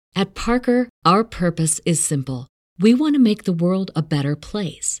At Parker, our purpose is simple. We want to make the world a better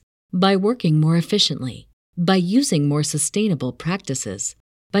place by working more efficiently, by using more sustainable practices,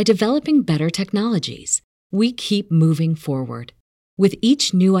 by developing better technologies. We keep moving forward. With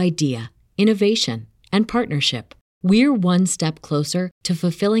each new idea, innovation, and partnership, we're one step closer to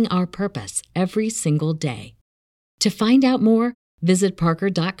fulfilling our purpose every single day. To find out more, visit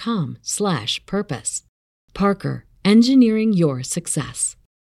parker.com/purpose. Parker, engineering your success.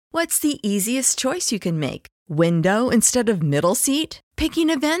 What's the easiest choice you can make? Window instead of middle seat? Picking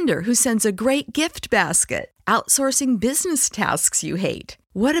a vendor who sends a great gift basket? Outsourcing business tasks you hate?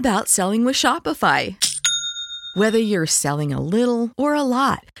 What about selling with Shopify? Whether you're selling a little or a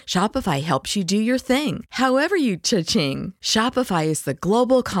lot, Shopify helps you do your thing, however you cha-ching. Shopify is the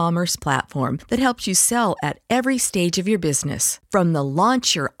global commerce platform that helps you sell at every stage of your business. From the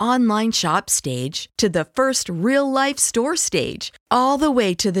launch your online shop stage to the first real-life store stage, all the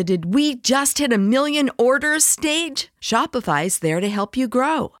way to the did we just hit a million orders stage. Shopify's there to help you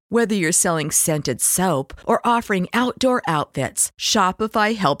grow. Whether you're selling scented soap or offering outdoor outfits,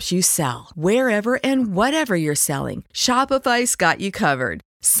 Shopify helps you sell. Wherever and whatever you're selling, Shopify's got you covered.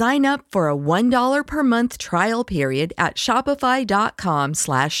 Sign up for a $1 per month trial period at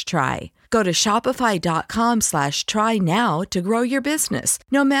shopify.com/try. Go to shopify.com/try now to grow your business,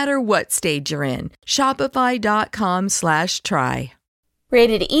 no matter what stage you're in. Shopify.com/try.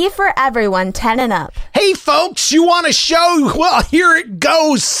 Rated E for everyone, 10 and up. Hey folks, you want a show? Well, here it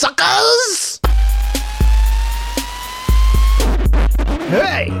goes, suckers!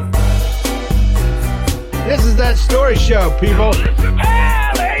 Hey! This is That Story Show, people.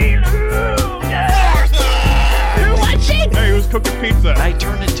 Hallelujah! You're watching? Hey, who's cooking pizza? I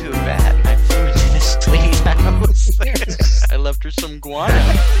turned into a bat. I flew into the Tweety house. I left her some guano.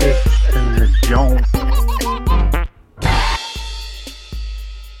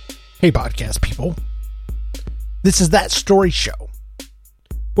 Hey, podcast people. This is That Story Show,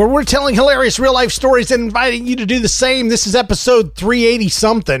 where we're telling hilarious real-life stories and inviting you to do the same. This is episode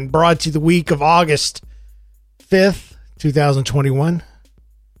 380-something, brought to you the week of August 5th, 2021.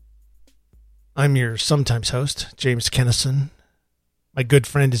 I'm your sometimes host, James Kennison. My good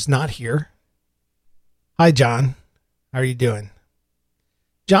friend is not here. Hi, John. How are you doing?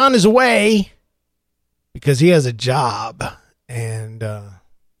 John is away because he has a job, and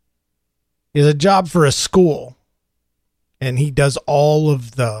he has a job for a school, and he does all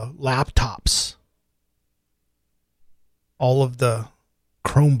of the laptops, all of the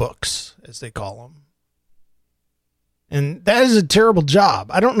Chromebooks, as they call them. And that is a terrible job.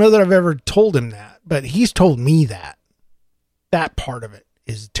 I don't know that I've ever told him that, but he's told me that. That part of it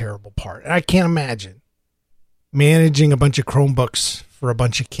is a terrible part. And I can't imagine managing a bunch of Chromebooks for a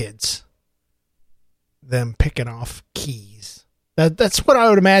bunch of kids, them picking off keys. That's what I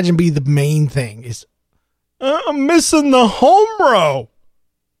would imagine be the main thing is, I'm missing the home row.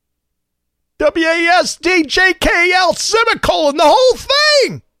 WASDJKL semicolon, the whole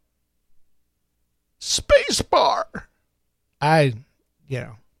thing. Space bar.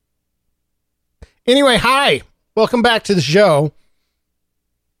 Anyway, hi. Welcome back to the show.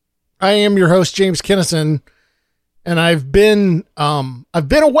 I am your host, James Kennison, and I've been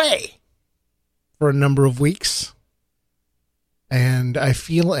away for a number of weeks, and I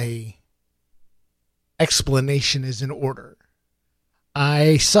feel a explanation is in order.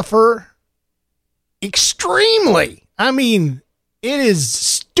 I suffer extremely. I mean, it is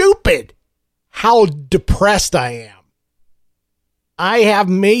stupid how depressed I am. I have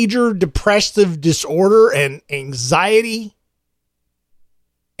major depressive disorder and anxiety.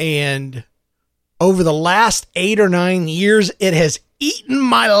 And over the last 8 or 9 years, it has eaten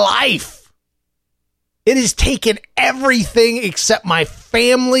my life. It has taken everything except my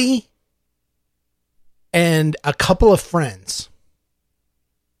family and a couple of friends.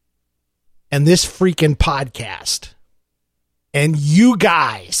 And this freaking podcast. And you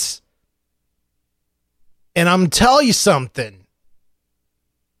guys. And I'm telling you something.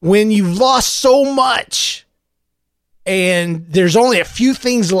 When you've lost so much and there's only a few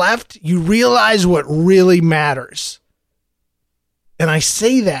things left, you realize what really matters. And I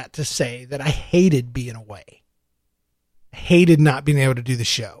say that to say that I hated being away. I hated not being able to do the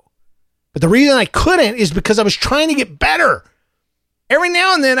show. But the reason I couldn't is because I was trying to get better. Every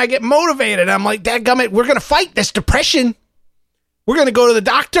now and then I get motivated. I'm like, dadgummit, we're going to fight this depression. We're going to go to the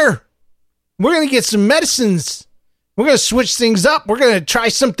doctor. We're going to get some medicines. We're going to switch things up. We're going to try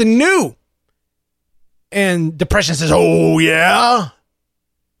something new. And depression says, oh, yeah.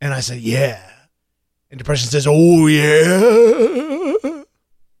 And I said, yeah. And depression says, oh, yeah.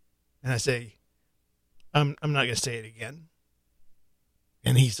 And I say, I'm not going to say it again.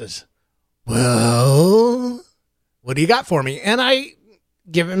 And he says, well, what do you got for me? And I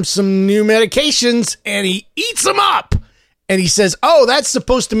give him some new medications, and he eats them up. And he says, oh, that's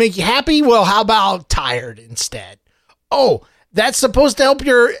supposed to make you happy? Well, how about tired instead? Oh, that's supposed to help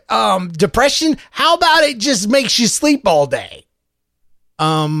your depression? How about it just makes you sleep all day?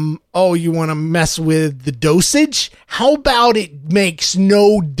 Oh, you want to mess with the dosage? How about it makes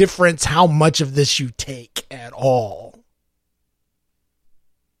no difference how much of this you take at all?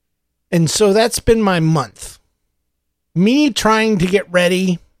 And so that's been my month. Me trying to get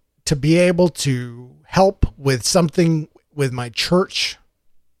ready to be able to help with something with my church,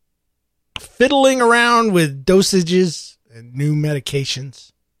 fiddling around with dosages and new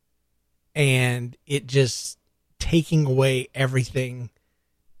medications, and it just taking away everything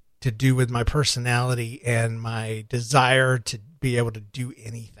to do with my personality and my desire to be able to do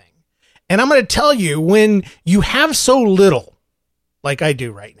anything. And I'm going to tell you, when you have so little, like I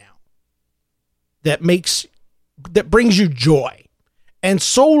do right now, that brings you joy, and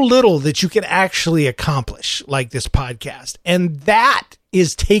so little that you can actually accomplish, like this podcast, and that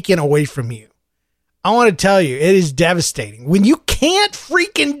is taken away from you, I want to tell you, it is devastating when you can't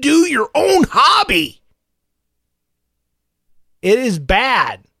freaking do your own hobby. It is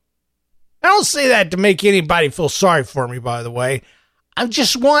bad. I don't say that to make anybody feel sorry for me, by the way. I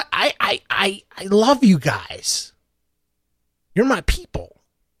love you guys. You're my people.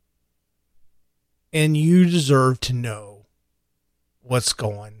 And you deserve to know what's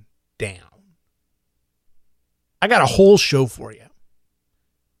going down. I got a whole show for you.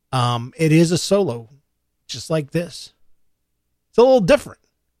 It is a solo, just like this. It's a little different.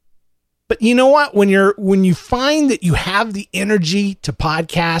 But you know what? When you find that you have the energy to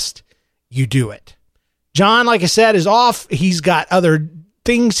podcast, you do it. John, like I said, is off. He's got other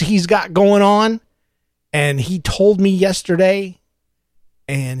things he's got going on. And he told me yesterday,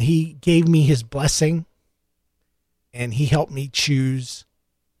 and he gave me his blessing, and he helped me choose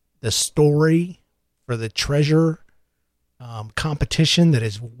the story for the treasure competition that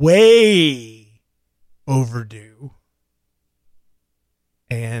is way overdue.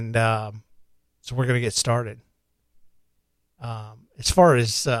 And so we're going to get started. As far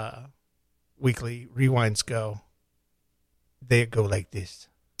as weekly rewinds go, they go like this.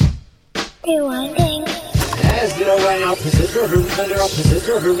 Rewinding.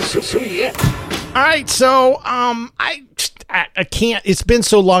 All right, so I can't. It's been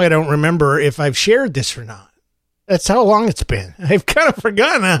so long I don't remember if I've shared this or not. That's how long it's been. I've kind of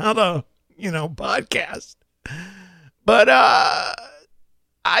forgotten how to, podcast. But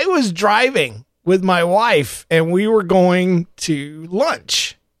I was driving with my wife, and we were going to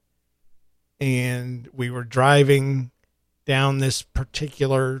lunch. And we were driving down this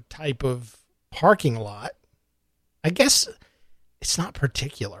particular type of parking lot. I guess it's not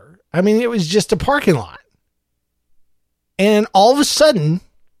particular. I mean, it was just a parking lot. And all of a sudden,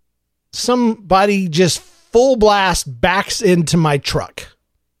 somebody just full blast backs into my truck.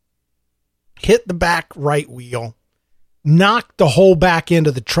 Hit the back right wheel. Knocked the whole back end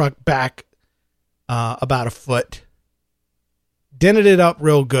of the truck back about a foot. Dented it up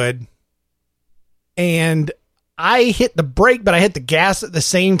real good. And I hit the brake, but I hit the gas at the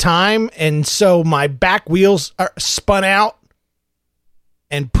same time. And so my back wheels spun out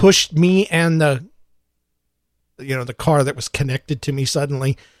and pushed me and the car that was connected to me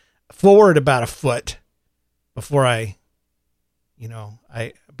suddenly forward about a foot before I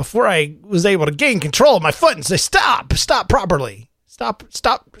was able to gain control of my foot and say, stop properly. Stop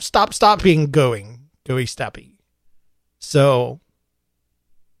being gooey stoppy. So,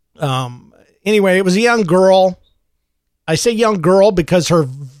 anyway, it was a young girl. I say young girl because her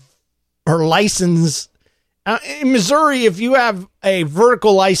license in Missouri, if you have a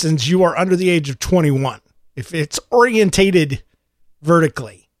vertical license, you are under the age of 21. If it's orientated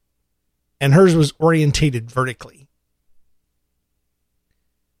vertically, and hers was orientated vertically.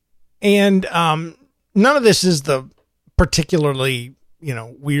 And none of this is the particularly,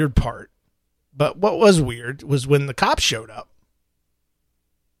 weird part. But what was weird was when the cops showed up.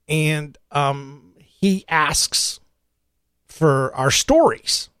 And he asks for our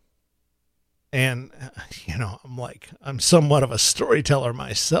stories. And, I'm somewhat of a storyteller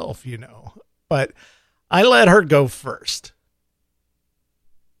myself, But I let her go first.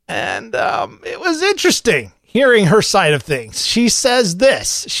 And it was interesting hearing her side of things. She says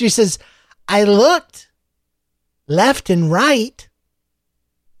this. She says, I looked left and right,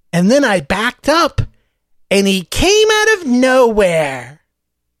 and then I backed up, and he came out of nowhere.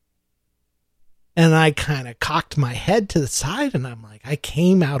 And I kind of cocked my head to the side, and I'm like, I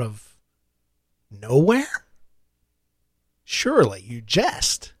came out of nowhere? surely you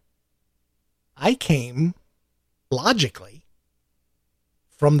jest. I came logically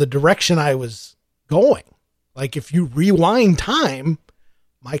from the direction I was going. Like if you rewind time,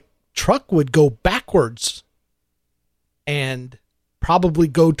 my truck would go backwards and probably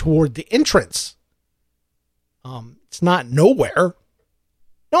go toward the entrance. It's not nowhere.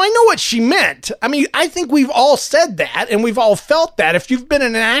 No, I know what she meant. I mean, I think we've all said that and we've all felt that. If you've been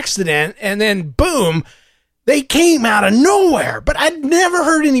in an accident and then boom, they came out of nowhere. But I'd never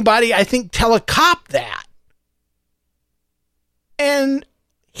heard anybody, I think, tell a cop that. And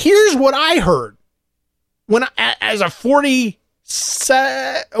here's what I heard. When as a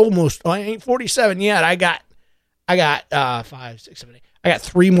 47, almost, I ain't 47 yet. I got 5, 6, 7, 8. I got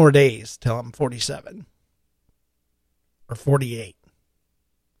 3 more days till I'm 47 or 48.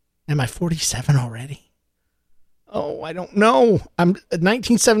 Am I 47 already? Oh, I don't know. I'm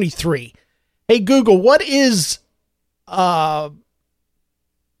 1973. Hey, Google, what is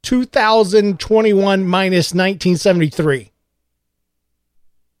 2021 minus 1973?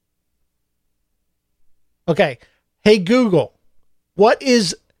 Okay. Hey, Google, what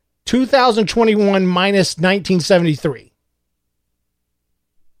is 2021 minus 1973?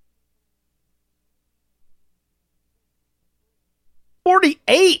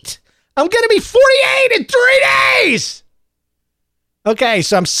 $48. I'm going to be 48 in 3 days. Okay,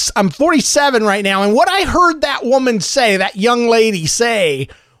 so I'm 47 right now. And what I heard that woman say, that young lady say,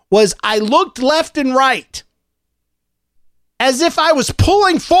 was I looked left and right as if I was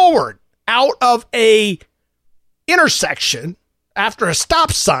pulling forward out of a intersection after a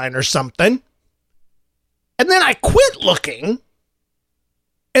stop sign or something. And then I quit looking.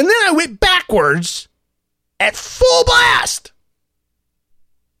 And then I went backwards at full blast.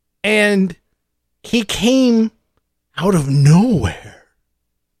 And he came out of nowhere.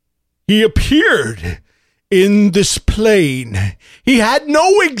 He appeared in this plane. He had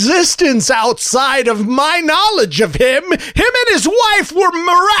no existence outside of my knowledge of him. Him and his wife were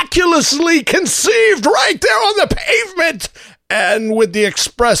miraculously conceived right there on the pavement, and with the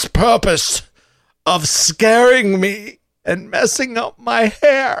express purpose of scaring me and messing up my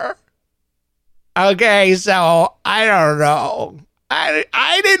hair. Okay, so I don't know.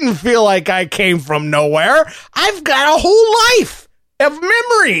 I didn't feel like I came from nowhere. I've got a whole life of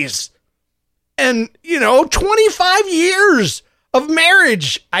memories. And, 25 years of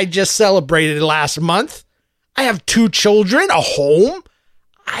marriage I just celebrated last month. I have 2 children, a home.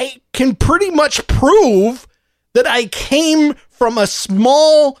 I can pretty much prove that I came from a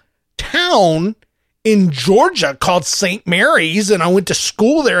small town in Georgia called St. Mary's, and I went to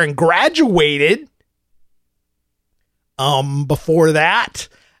school there and graduated. Before that,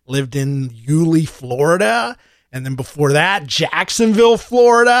 lived in Yulee, Florida. And then before that, Jacksonville,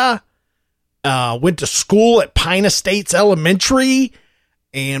 Florida. Went to school at Pine Estates Elementary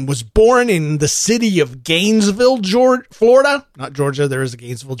and was born in the city of Gainesville, Florida. Not Georgia. There is a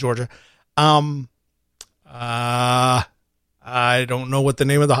Gainesville, Georgia. I don't know what the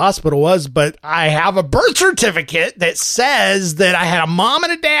name of the hospital was, but I have a birth certificate that says that I had a mom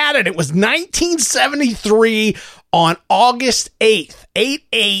and a dad, and it was 1973 on August 8th,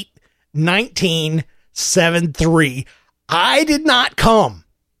 8/8/1973. I did not come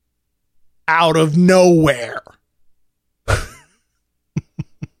out of nowhere.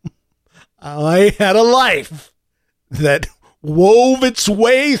 I had a life that wove its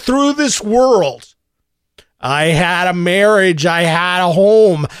way through this world. I had a marriage. I had a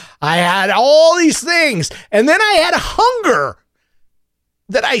home. I had all these things. And then I had hunger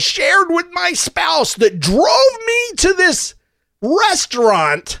that I shared with my spouse that drove me to this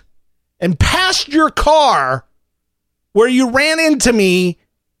restaurant and past your car where you ran into me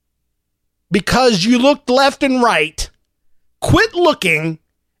because you looked left and right, quit looking,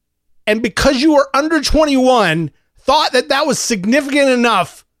 and because you were under 21, thought that that was significant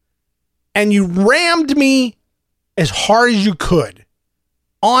enough, and you rammed me as hard as you could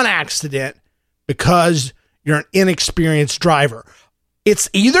on accident because you're an inexperienced driver. It's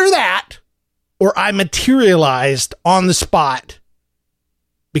either that or I materialized on the spot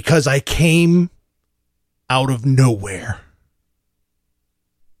because I came out of nowhere.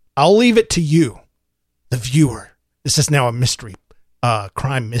 I'll leave it to you, the viewer. This is now a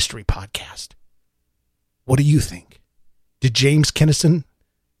crime mystery podcast. What do you think? Did James Kennison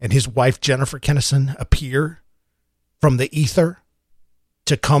and his wife Jennifer Kennison appear from the ether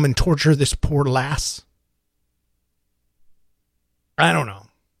to come and torture this poor lass? I don't know.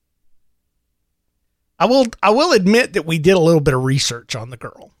 I will admit that we did a little bit of research on the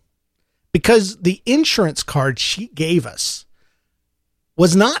girl because the insurance card she gave us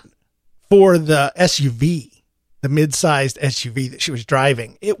was not for the SUV. the mid-sized SUV that she was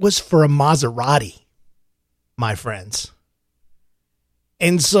driving, it was for a Maserati, my friends.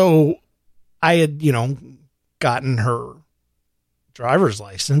 And so I had, gotten her driver's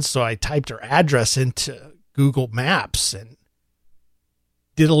license. So I typed her address into Google Maps and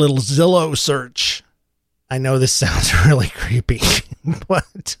did a little Zillow search. I know this sounds really creepy,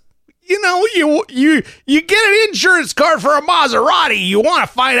 but you get an insurance card for a Maserati. You want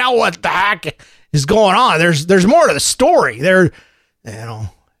to find out what the heck is going on. There's more to the story.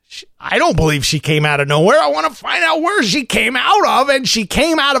 I don't believe she came out of nowhere. I want to find out where she came out of, and she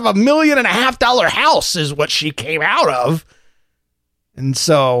came out of $1.5 million house is what she came out of. And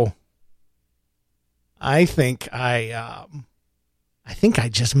so I think I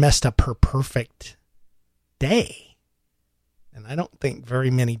just messed up her perfect day. And I don't think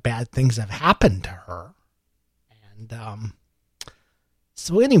very many bad things have happened to her. And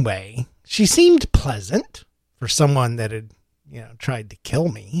so anyway, she seemed pleasant for someone that had, tried to kill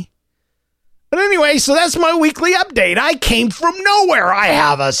me. But anyway, so that's my weekly update. I came from nowhere. I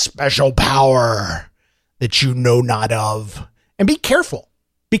have a special power that you know not of. And be careful.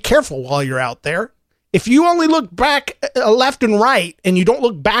 Be careful while you're out there. If you only look back left and right and you don't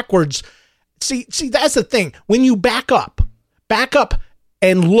look backwards, see, that's the thing. When you back up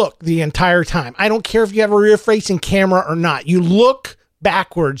and look the entire time. I don't care if you have a rear-facing camera or not. You look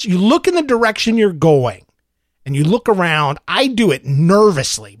backwards. You look in the direction you're going. And you look around. I do it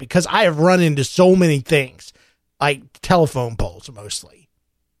nervously because I have run into so many things, like telephone poles mostly,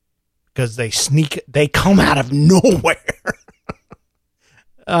 because they come out of nowhere.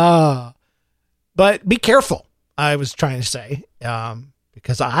 But be careful, I was trying to say,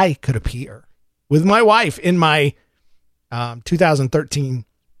 because I could appear with my wife in my 2013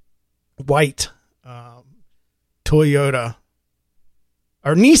 white Toyota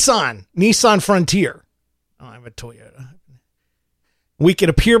or Nissan Frontier. I have a Toyota. We could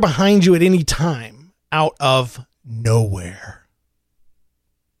appear behind you at any time out of nowhere.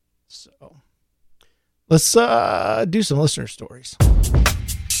 So let's do some listener stories.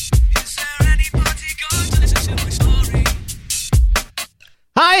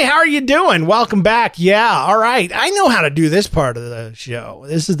 Hi, how are you doing? Welcome back. Yeah, all right. I know how to do this part of the show.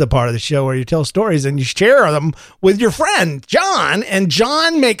 This is the part of the show where you tell stories and you share them with your friend, John. And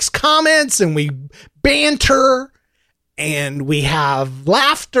John makes comments and we banter and we have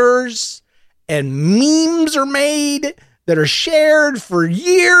laughters and memes are made that are shared for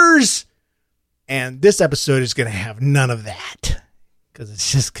years. And this episode is going to have none of that because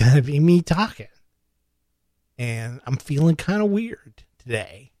it's just going to be me talking. And I'm feeling kind of weird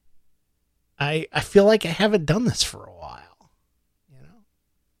today. I feel like I haven't done this for a while,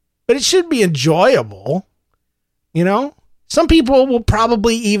 but it should be enjoyable. Some people will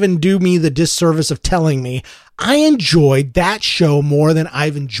probably even do me the disservice of telling me I enjoyed that show more than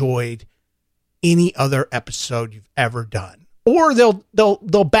I've enjoyed any other episode you've ever done. Or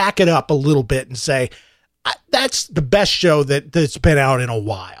they'll back it up a little bit and say, that's the best show that's been out in a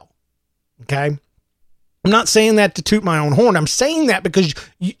while. Okay. I'm not saying that to toot my own horn. I'm saying that because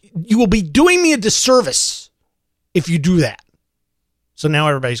you will be doing me a disservice if you do that. So now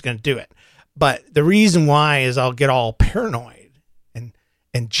everybody's going to do it. But the reason why is I'll get all paranoid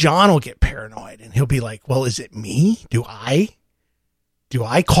and John will get paranoid and he'll be like, well, is it me? Do I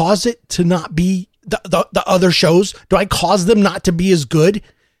cause it to not be the other shows? Do I cause them not to be as good?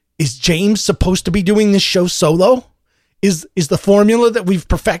 Is James supposed to be doing this show solo? Is the formula that we've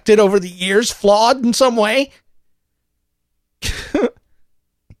perfected over the years flawed in some way?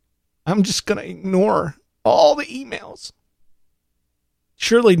 I'm just going to ignore all the emails.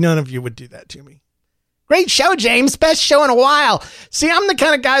 Surely none of you would do that to me. Great show, James. Best show in a while. See, I'm the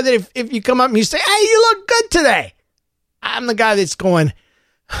kind of guy that if you come up and you say, hey, you look good today, I'm the guy that's going,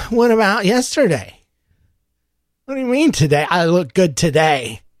 what about yesterday? What do you mean today? I look good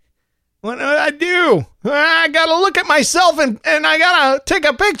today. What do I do? I got to look at myself and I got to take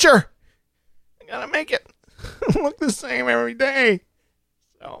a picture. I got to make it look the same every day.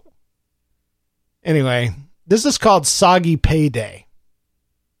 So anyway, this is called Soggy Payday.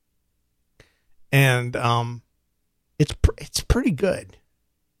 And it's pretty good.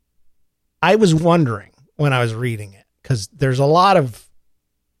 I was wondering when I was reading it because there's a lot of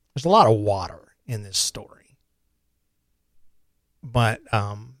water in this story. But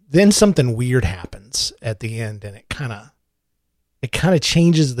then something weird happens at the end, and it kind of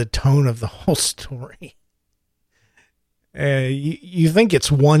changes the tone of the whole story. You think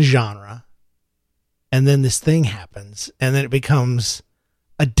it's one genre, and then this thing happens, and then it becomes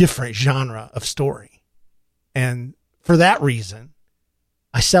a different genre of story. And for that reason,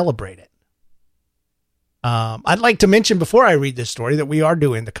 I celebrate it. I'd like to mention before I read this story that we are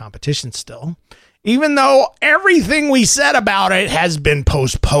doing the competition still, even though everything we said about it has been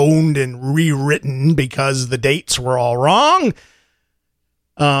postponed and rewritten because the dates were all wrong.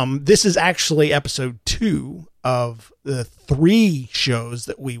 This is actually episode 2 of the 3 shows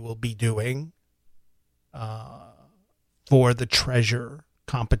that we will be doing for the treasure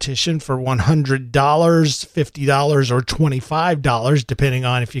competition for $100, $50, or $25, depending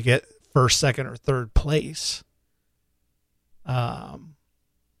on if you get first, second, or third place.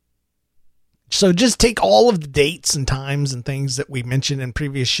 So just take all of the dates and times and things that we mentioned in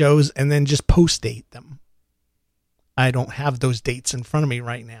previous shows and then just post date them. I don't have those dates in front of me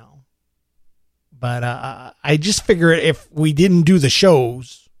right now. But I just figure if we didn't do the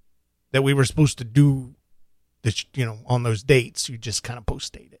shows that we were supposed to do, this, on those dates, you just kind of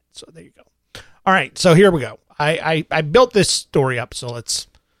post date it. So there you go. All right, so here we go. I built this story up, so let's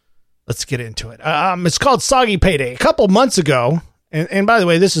get into it. It's called Soggy Payday. A couple months ago, and by the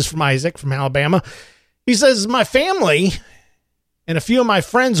way, this is from Isaac from Alabama. He says, my family and a few of my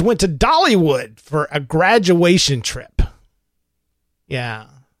friends went to Dollywood for a graduation trip. Yeah,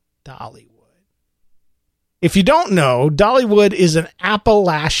 Dollywood. If you don't know, Dollywood is an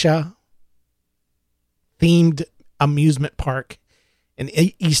Appalachia themed amusement park in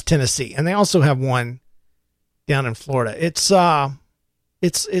East Tennessee, and they also have one down in Florida. It's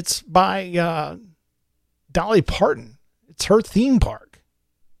by Dolly Parton. It's her theme park.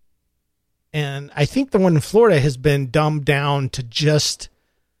 And I think the one in Florida has been dumbed down to just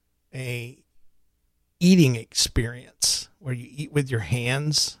a eating experience where you eat with your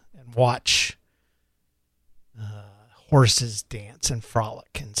hands and watch horses dance and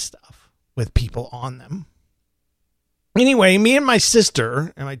frolic and stuff with people on them. Anyway, me and my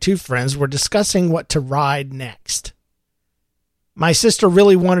sister and my 2 friends were discussing what to ride next. My sister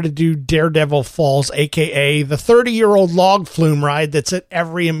really wanted to do Daredevil Falls, a.k.a. the 30-year-old log flume ride that's at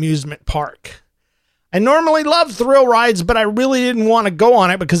every amusement park. I normally love thrill rides, but I really didn't want to go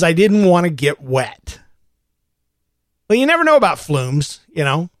on it because I didn't want to get wet. Well, you never know about flumes,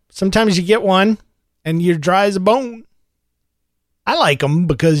 Sometimes you get one and you're dry as a bone. I like them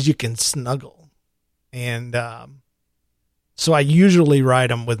because you can snuggle. And so I usually ride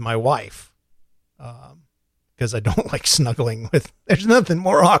them with my wife. Because I don't like snuggling with. There's nothing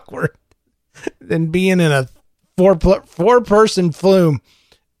more awkward than being in a four-person flume,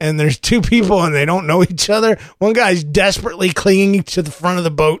 and there's 2 people and they don't know each other. One guy's desperately clinging to the front of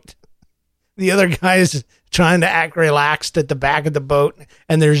the boat. The other guy is trying to act relaxed at the back of the boat,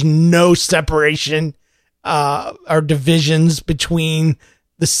 and there's no separation or divisions between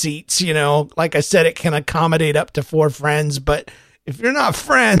the seats. Like I said, it can accommodate up to 4 friends, but if you're not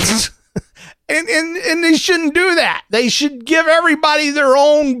friends. And they shouldn't do that. They should give everybody their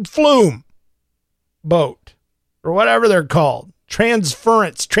own flume boat or whatever they're called. Transveyance.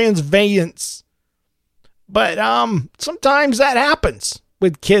 But sometimes that happens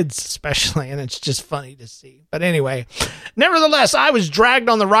with kids especially, and it's just funny to see. But anyway, nevertheless, I was dragged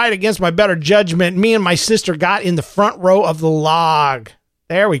on the ride against my better judgment. Me and my sister got in the front row of the log.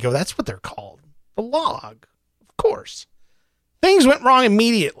 There we go. That's what they're called. The log. Of course. Things went wrong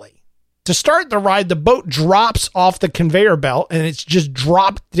immediately. To start the ride, the boat drops off the conveyor belt and it's just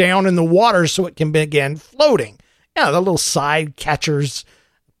dropped down in the water so it can begin floating. Yeah, the little side catchers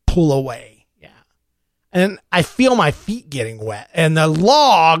pull away. Yeah. And I feel my feet getting wet. And the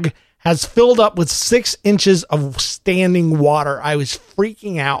log has filled up with 6 inches of standing water. I was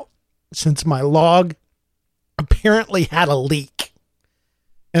freaking out since my log apparently had a leak.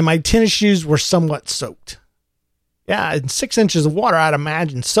 And my tennis shoes were somewhat soaked. Yeah, and 6 inches of water, I'd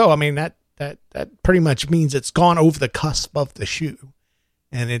imagine so. I mean, that pretty much means it's gone over the cusp of the shoe,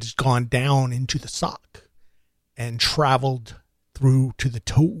 and it's gone down into the sock and traveled through to the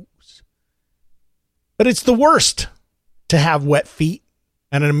toes. But it's the worst to have wet feet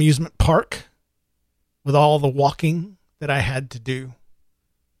at an amusement park with all the walking that I had to do.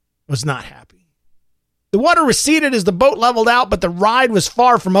 I was not happy. The water receded as the boat leveled out, but the ride was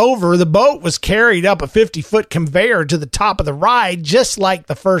far from over. The boat was carried up a 50-foot conveyor to the top of the ride, just like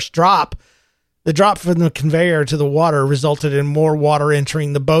the first drop. The drop from the conveyor to the water resulted in more water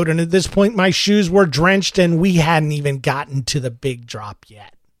entering the boat, and at this point, my shoes were drenched, and we hadn't even gotten to the big drop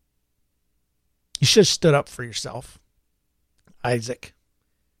yet. You should have stood up for yourself, Isaac.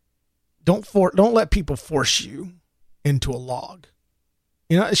 Don't let people force you into a log.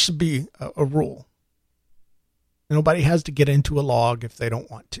 It should be a rule. Nobody has to get into a log if they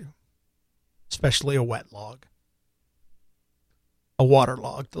don't want to, especially a wet log, a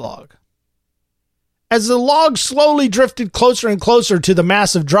waterlogged log. As the log slowly drifted closer and closer to the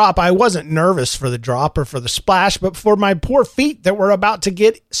massive drop, I wasn't nervous for the drop or for the splash, but for my poor feet that were about to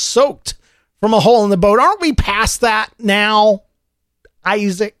get soaked from a hole in the boat. Aren't we past that now,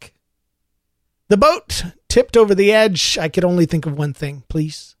 Isaac? The boat tipped over the edge. I could only think of one thing.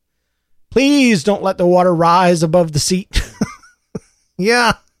 Please don't let the water rise above the seat.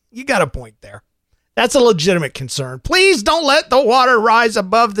 Yeah, you got a point there. That's a legitimate concern. Please don't let the water rise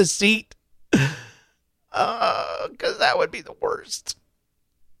above the seat. Because that would be the worst.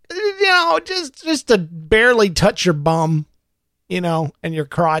 Just to barely touch your bum, and your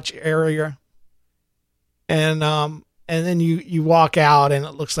crotch area. And then you walk out and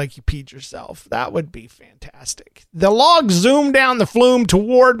it looks like you peed yourself. That would be fantastic. The log zoomed down the flume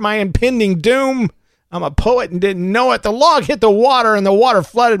toward my impending doom. I'm a poet and didn't know it. The log hit the water and the water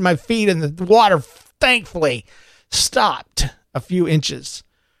flooded my feet, and the water thankfully stopped a few inches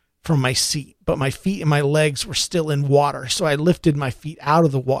from my seat, but my feet and my legs were still in water. So I lifted my feet out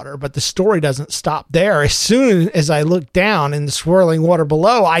of the water, but the story doesn't stop there. As soon as I looked down in the swirling water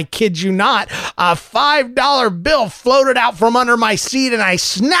below, I kid you not, a $5 bill floated out from under my seat, and I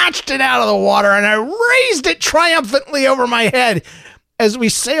snatched it out of the water and I raised it triumphantly over my head. As we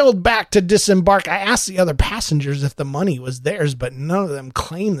sailed back to disembark, I asked the other passengers if the money was theirs, but none of them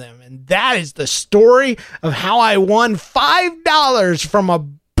claimed them. And that is the story of how I won $5 from a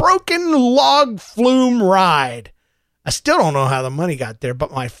broken log flume ride. I still don't know how the money got there,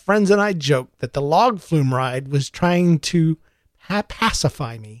 but my friends and I joked that the log flume ride was trying to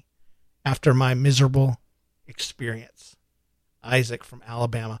pacify me after my miserable experience. Isaac from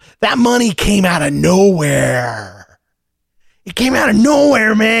Alabama. That money came out of nowhere. It came out of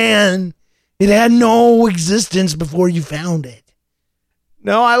nowhere, man. It had no existence before you found it.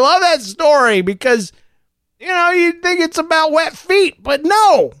 No, I love that story because, you'd think it's about wet feet, but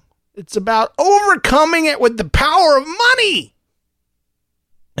no. It's about overcoming it with the power of money.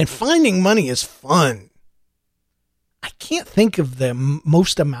 And finding money is fun. I can't think of the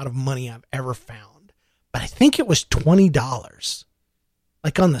most amount of money I've ever found, but I think it was $20.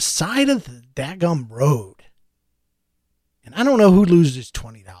 Like on the side of the daggum road. And I don't know who loses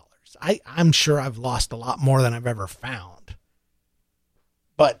 $20. I'm sure I've lost a lot more than I've ever found.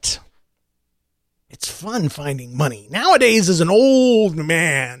 But it's fun finding money. Nowadays, as an old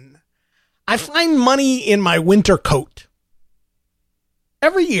man, I find money in my winter coat.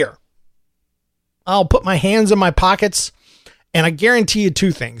 Every year, I'll put my hands in my pockets, and I guarantee you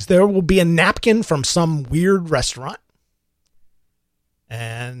two things. There will be a napkin from some weird restaurant.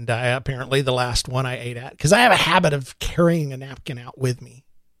 And apparently the last one I ate at, because I have a habit of carrying a napkin out with me.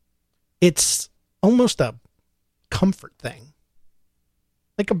 It's almost a comfort thing,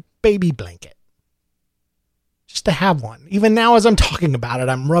 like a baby blanket, just to have one. Even now as I'm talking about it,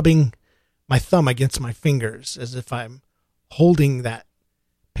 I'm rubbing my thumb against my fingers as if I'm holding that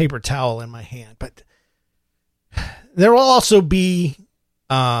paper towel in my hand. But there will also be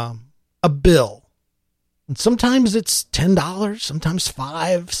a bill. And sometimes it's $10, sometimes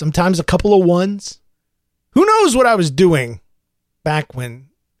 $5, sometimes a couple of ones. Who knows what I was doing back when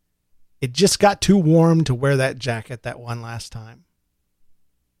it just got too warm to wear that jacket that one last time.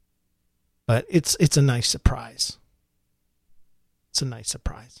 But it's a nice surprise. It's a nice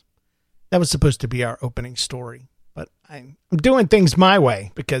surprise. That was supposed to be our opening story, but I'm doing things my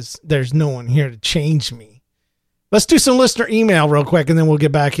way because there's no one here to change me. Let's do some listener email real quick, and then we'll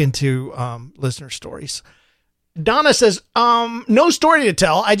get back into listener stories. Donna says, no story to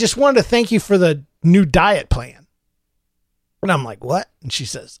tell. I just wanted to thank you for the new diet plan. And I'm like, what? And she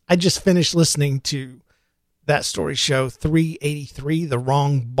says, I just finished listening to that story show 383, The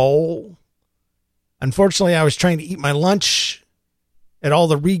Wrong Bowl. Unfortunately, I was trying to eat my lunch at all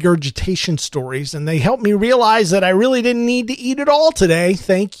the regurgitation stories, and they helped me realize that I really didn't need to eat it all today.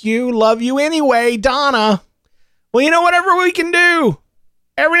 Thank you. Love you anyway, Donna. Well, whatever we can do.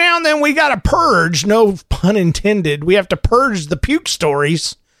 Every now and then we got to purge, no pun intended. We have to purge the puke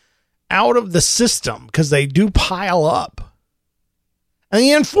stories out of the system because they do pile up. And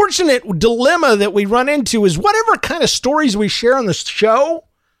the unfortunate dilemma that we run into is whatever kind of stories we share on the show,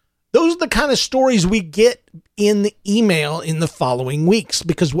 those are the kind of stories we get in the email in the following weeks.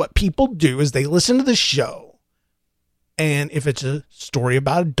 Because what people do is they listen to the show, and if it's a story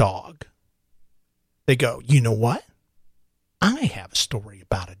about a dog, they go, you know what? I have a story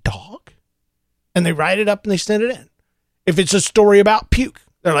about a dog. And they write it up and they send it in. If it's a story about puke,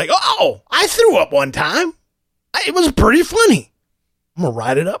 they're like, oh, I threw up one time. It was pretty funny. I'm going to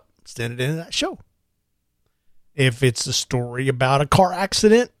write it up, send it into that show. If it's a story about a car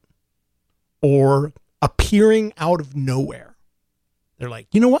accident or appearing out of nowhere, They're like,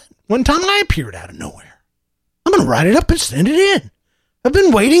 you know what? One time I appeared out of nowhere. I'm going to write it up and send it in. I've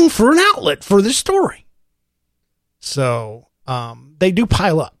been waiting for an outlet for this story. So they do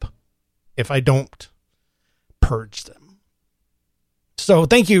pile up if I don't purge them. So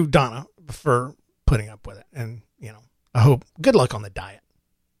thank you, Donna, for putting up with it. And, you know, I hope good luck on the diet.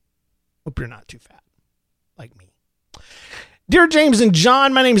 Hope you're not too fat like me. Dear James and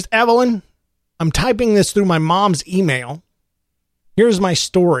John, my name is Evelyn. I'm typing this through my mom's email. Here's my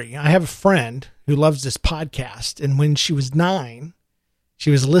story. I have a friend who loves this podcast. And when she was 9,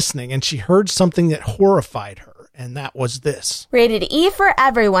 she was listening and she heard something that horrified her. And that was this. Rated E for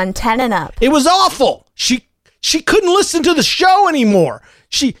everyone, 10 and up. It was awful. She couldn't listen to the show anymore.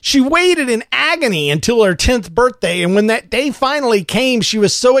 She waited in agony until her 10th birthday. And when that day finally came, she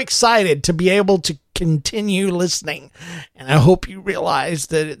was so excited to be able to continue listening. And I hope you realize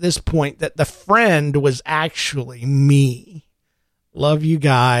that at this point that the friend was actually me. Love you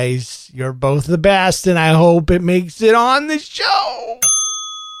guys. You're both the best. And I hope it makes it on the show.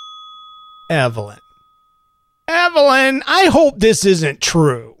 Evelyn, I hope this isn't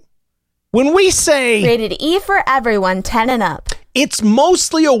true. When we say rated E for everyone, 10 and up, it's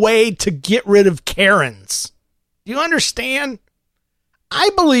mostly a way to get rid of Karens. Do you understand?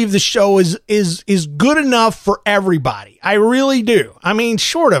 I believe the show is good enough for everybody. I really do. I mean,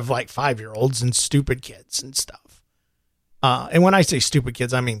 short of like 5-year-olds and stupid kids and stuff. And when I say stupid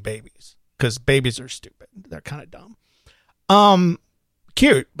kids, I mean babies, because babies are stupid. They're kind of dumb.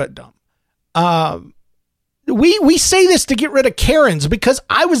 Cute, but dumb. We say this to get rid of Karens because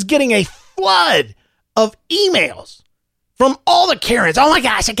I was getting a flood of emails from all the Karens. Oh my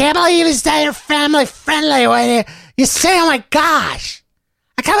gosh, I can't believe you say you're family friendly when you say, oh my gosh,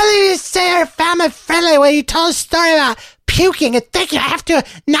 I can't believe you say you're family friendly when you told a story about puking and thinking I have to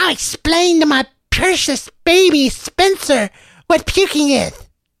now explain to my precious baby Spencer what puking is.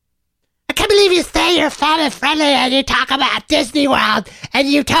 I can't believe you say you're family friendly and you talk about Disney World and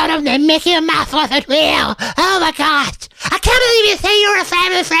you told them that Mickey Mouse wasn't real. Oh my gosh. I can't believe you say you were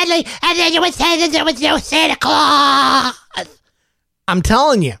family friendly and then you would say that there was no Santa Claus. I'm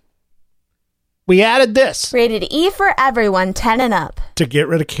telling you. We added this. Rated E for everyone, 10 and up. To get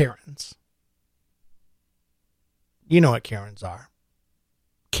rid of Karens. You know what Karens are.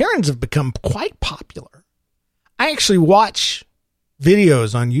 Karens have become quite popular. I actually watch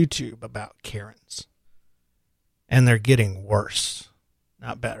videos on YouTube about Karens. And they're getting worse,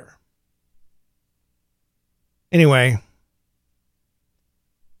 not better. Anyway,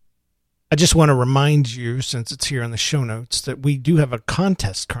 I just want to remind you, since it's here in the show notes, that we do have a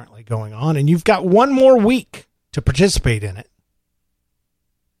contest currently going on, and you've got one more week to participate in it.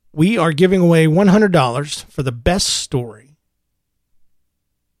 We are giving away $100 for the best story,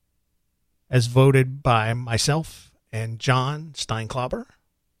 as voted by myself and John Steinklauber.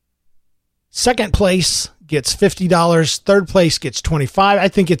 Second place gets $50. Third place gets $25. I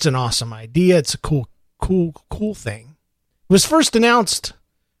think it's an awesome idea. It's a cool thing. It was first announced.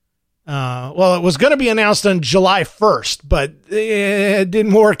 It was going to be announced on July 1st, but it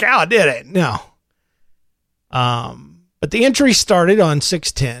didn't work out, did it? No. But the entry started on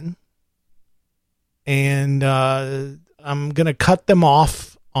 6/10, and I'm going to cut them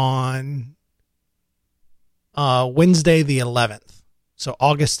off on Wednesday the 11th. So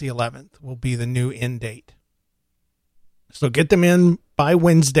August the 11th will be the new end date. So get them in by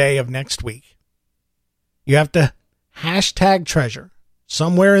Wednesday of next week. You have to hashtag treasure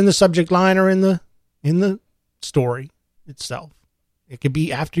somewhere in the subject line or in the story itself. It could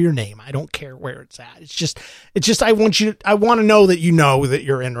be after your name. I don't care where it's at. It's just I want to know that you know that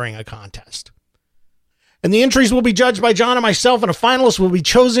you're entering a contest. And the entries will be judged by John and myself, and a finalist will be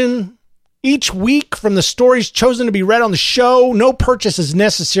chosen each week from the stories chosen to be read on the show. No purchase is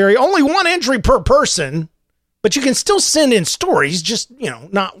necessary. Only one entry per person, but you can still send in stories, just,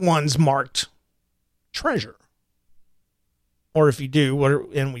 not ones marked treasure. Or if you do,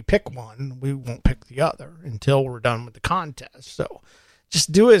 and we pick one, we won't pick the other until we're done with the contest. So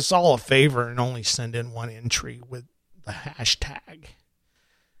just do us all a favor and only send in one entry with the hashtag.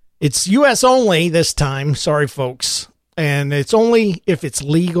 It's U.S. only this time. Sorry, folks. And it's only if it's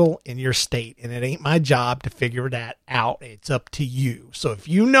legal in your state. And it ain't my job to figure that out. It's up to you. So if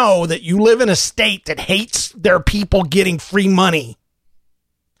you know that you live in a state that hates their people getting free money,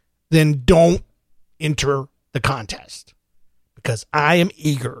 then don't enter the contest. Because I am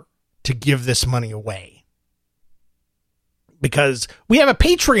eager to give this money away. Because we have a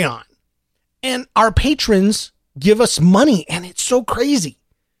Patreon. And our patrons give us money. And it's so crazy.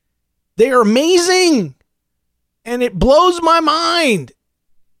 They are amazing. And it blows my mind.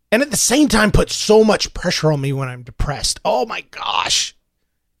 And at the same time, put so much pressure on me when I'm depressed. Oh my gosh.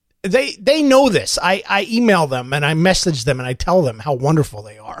 They know this. I email them and I message them and I tell them how wonderful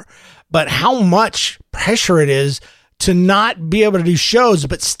they are. But how much pressure it is to not be able to do shows,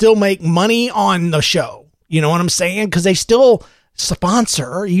 but still make money on the show. You know what I'm saying? Because they still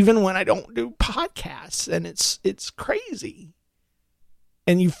sponsor even when I don't do podcasts. And it's crazy.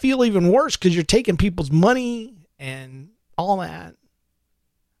 And you feel even worse because you're taking people's money and all that.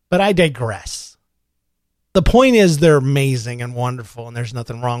 But I digress. The point is they're amazing and wonderful, and there's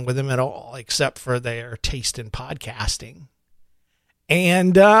nothing wrong with them at all, except for their taste in podcasting.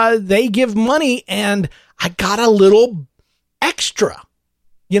 And they give money, and I got a little extra.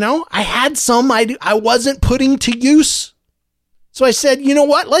 You know, I had some I wasn't putting to use. So I said, you know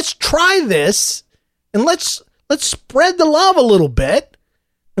what? Let's try this, and let's spread the love a little bit,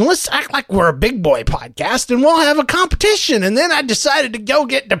 and let's act like we're a big boy podcast, and we'll have a competition. And then I decided to go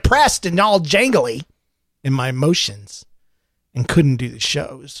get depressed and all jangly in my emotions and couldn't do the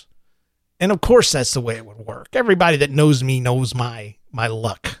shows. And of course, that's the way it would work. Everybody that knows me knows my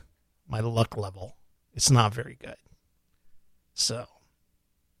luck level. It's not very good. So,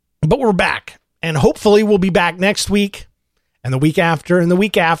 but we're back, and hopefully we'll be back next week and the week after and the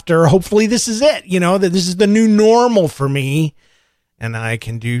week after. Hopefully this is it, you know, that this is the new normal for me and I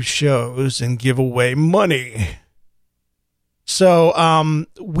can do shows and give away money. So,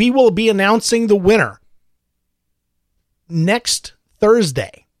 we will be announcing the winner next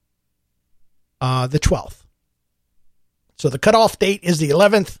Thursday, the 12th. So the cutoff date is the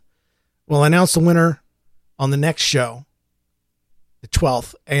 11th. We'll announce the winner on the next show, the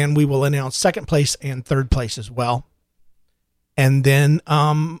 12th, and we will announce second place and third place as well. And then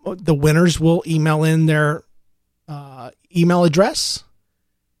the winners will email in their email address,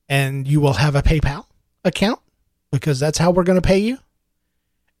 and you will have a PayPal account because that's how we're going to pay you.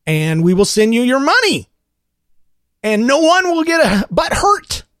 And we will send you your money. And no one will get a butt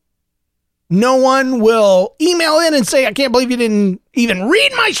hurt. No one will email in and say, I can't believe you didn't even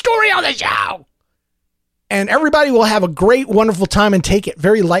read my story on the show. And everybody will have a great, wonderful time and take it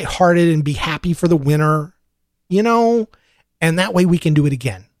very lighthearted and be happy for the winner, you know, and that way we can do it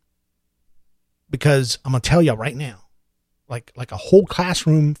again. Because I'm going to tell you right now, like a whole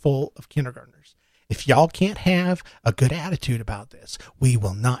classroom full of kindergartners, if y'all can't have a good attitude about this, we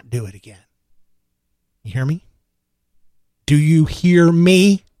will not do it again. You hear me? Do you hear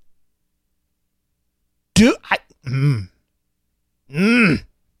me? Okay.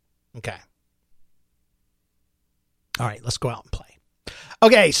 All right, let's go out and play.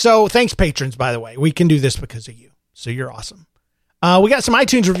 Okay, so thanks, patrons, by the way. We can do this because of you. So you're awesome. We got some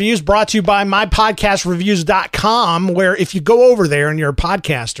iTunes reviews brought to you by mypodcastreviews.com, where if you go over there and you're a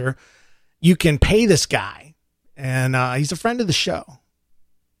podcaster, you can pay this guy. And he's a friend of the show.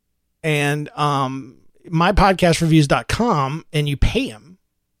 And mypodcastreviews.com, and you pay him,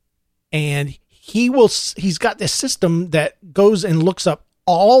 and he's got this system that goes and looks up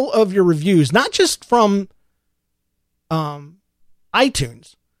all of your reviews, not just from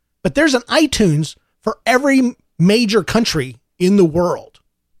iTunes, but there's an iTunes for every major country in the world.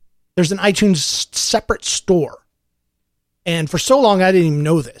 There's an iTunes separate store. And for so long, I didn't even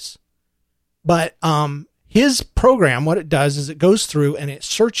know this, but his program, what it does is it goes through and it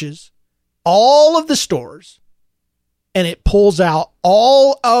searches all of the stores, and it pulls out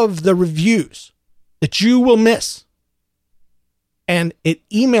all of the reviews that you will miss, and it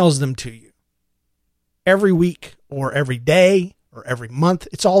emails them to you every week or every day or every month.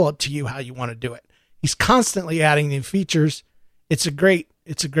 It's all up to you how you want to do it. He's constantly adding new features. It's a great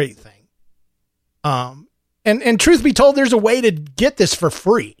thing. And truth be told, there's a way to get this for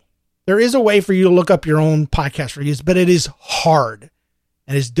free. There is a way for you to look up your own podcast reviews, but it is hard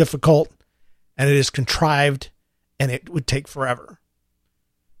and it's difficult. And it is contrived, and it would take forever.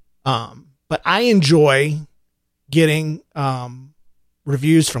 But I enjoy getting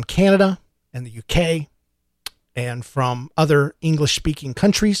reviews from Canada and the UK and from other English-speaking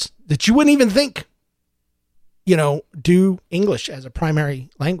countries that you wouldn't even think, you know, do English as a primary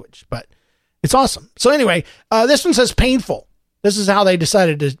language. But it's awesome. So anyway, this one says painful. This is how they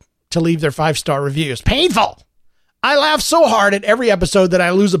decided to leave their 5-star reviews. Painful. I laugh so hard at every episode that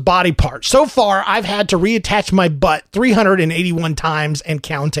I lose a body part. So far, I've had to reattach my butt 381 times and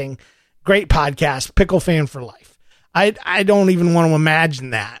counting. Great podcast. Pickle fan for life. I don't even want to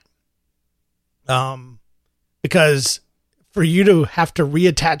imagine that. Because for you to have to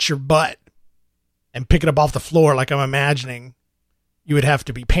reattach your butt and pick it up off the floor like I'm imagining, you would have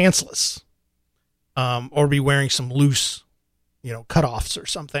to be pantsless. Or be wearing some loose, you know, cutoffs or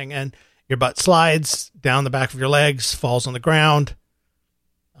something. And your butt slides down the back of your legs, falls on the ground.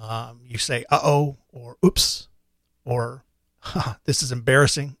 You say, uh-oh, or oops, or this is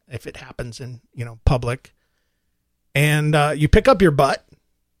embarrassing if it happens in, public. And you pick up your butt,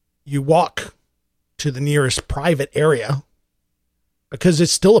 you walk to the nearest private area, because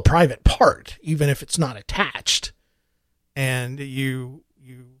it's still a private part, even if it's not attached. And you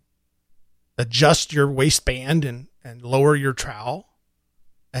adjust your waistband and lower your trowel,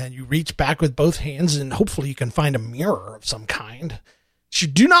 and you reach back with both hands, and hopefully you can find a mirror of some kind. You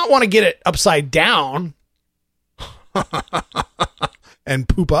do not want to get it upside down and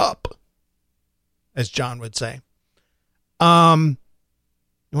poop up, as John would say. You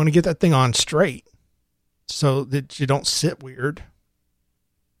want to get that thing on straight so that you don't sit weird.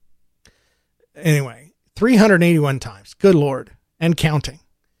 Anyway, 381 times. Good Lord. And counting.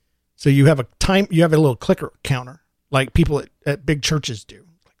 So you have a little clicker counter like people at big churches do.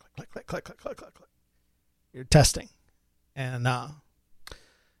 Click, click, click, click, click, click, click. You're testing. And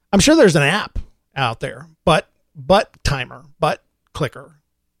I'm sure there's an app out there, butt timer, butt clicker,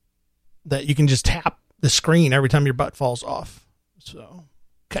 that you can just tap the screen every time your butt falls off. So,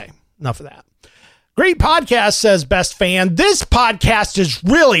 okay, enough of that. Great podcast, says Best Fan. This podcast is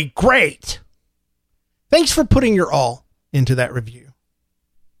really great. Thanks for putting your all into that review.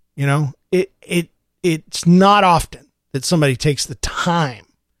 It's not often that somebody takes the time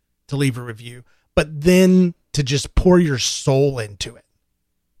to leave a review, but then to just pour your soul into it.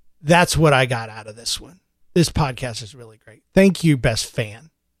 That's what I got out of this one. This podcast is really great. Thank you, Best Fan.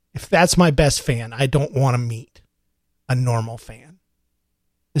 If that's my best fan, I don't want to meet a normal fan.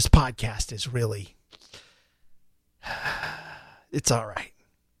 This podcast is really, it's all right.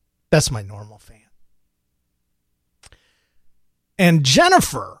 That's my normal fan. And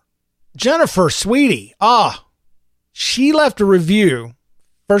Jennifer, sweetie, she left a review,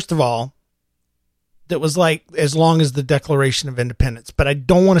 first of all, that was like as long as the Declaration of Independence. But I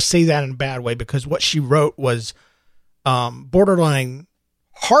don't want to say that in a bad way, because what she wrote was borderline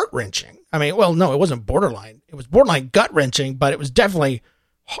heart-wrenching. I mean, well, no, it wasn't borderline. It was borderline gut-wrenching, but it was definitely,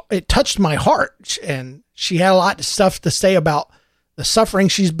 it touched my heart. And she had a lot of stuff to say about the suffering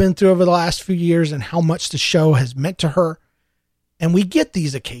she's been through over the last few years and how much the show has meant to her. And we get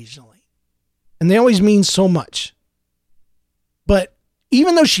these occasionally, and they always mean so much. But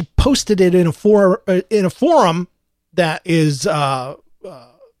even though she posted it in a forum that is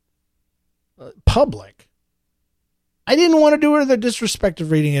public, I didn't want to do her the disrespect of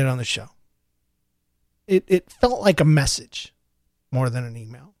reading it on the show. It felt like a message more than an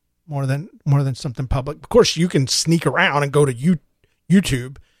email, more than something public. Of course, you can sneak around and go to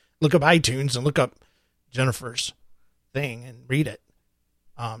YouTube, look up iTunes, and look up Jennifer's thing and read it.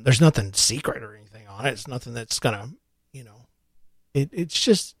 There's nothing secret or anything on it. It's nothing that's gonna, it's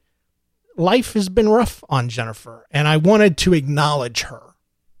just, life has been rough on Jennifer, and I wanted to acknowledge her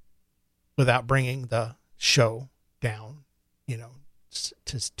without bringing the show down,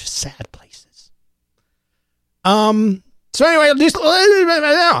 to sad places. So anyway,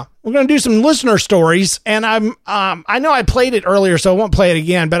 we're going to do some listener stories, and I know I played it earlier, so I won't play it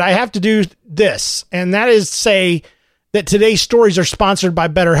again, but I have to do this, and that is say that today's stories are sponsored by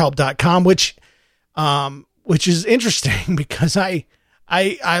BetterHelp.com, which is interesting because I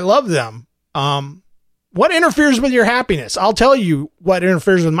love them. What interferes with your happiness? I'll tell you what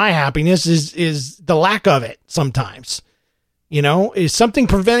interferes with my happiness is the lack of it sometimes. Is something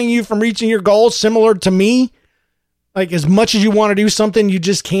preventing you from reaching your goals similar to me? Like, as much as you want to do something, you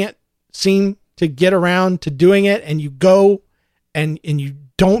just can't seem to get around to doing it, and you go and you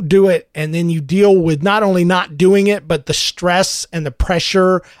don't do it, and then you deal with not only not doing it, but the stress and the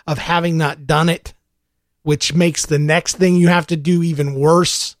pressure of having not done it, which makes the next thing you have to do even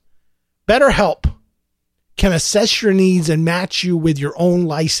worse. BetterHelp can assess your needs and match you with your own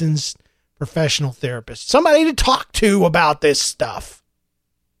licensed professional therapist, somebody to talk to about this stuff.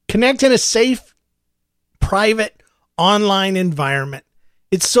 Connect in a safe, private, online environment.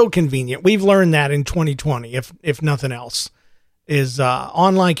 It's so convenient. We've learned that in 2020, if nothing else, is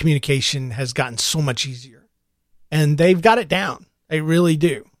online communication has gotten so much easier, and they've got it down. They really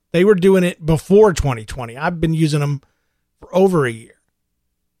do. They were doing it before 2020. I've been using them for over a year.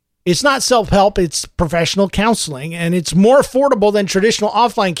 It's not self-help, it's professional counseling, and it's more affordable than traditional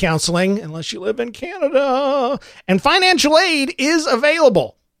offline counseling, unless you live in Canada. And financial aid is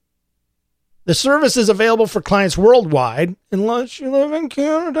available. The service is available for clients worldwide, unless you live in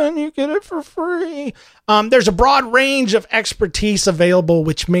Canada and you get it for free. There's a broad range of expertise available,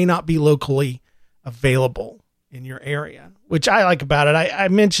 which may not be locally available in your area, which I like about it. I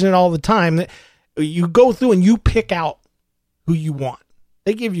mention it all the time, that you go through and you pick out who you want.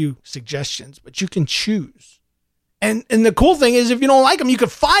 They give you suggestions, but you can choose. And the cool thing is, if you don't like them, you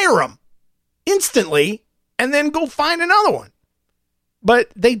could fire them instantly and then go find another one. But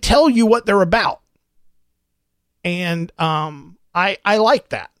they tell you what they're about. And I like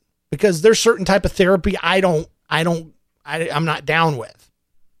that, because there's certain type of therapy I'm not down with.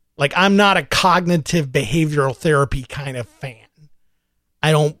 Like, I'm not a cognitive behavioral therapy kind of fan.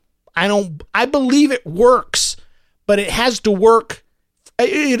 I believe it works, but it has to work.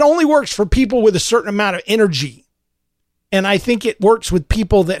 It only works for people with a certain amount of energy. And I think it works with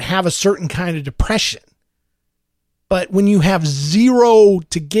people that have a certain kind of depression. But when you have zero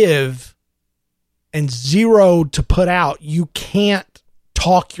to give and zero to put out, you can't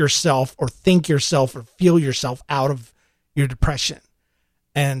talk yourself or think yourself or feel yourself out of your depression.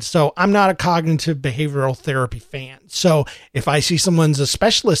 And so I'm not a cognitive behavioral therapy fan. So if I see someone's a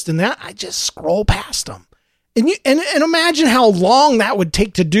specialist in that, I just scroll past them. And imagine how long that would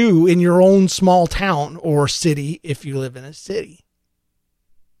take to do in your own small town or city if you live in a city.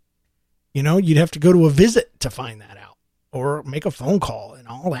 You know, you'd have to go to a visit to find that out, or make a phone call and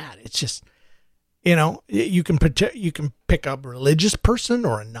all that. It's just, you know, you can pick a religious person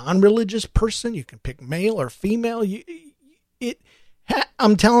or a non-religious person. You can pick male or female.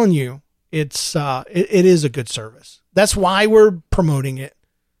 I'm telling you, it is a good service. That's why we're promoting it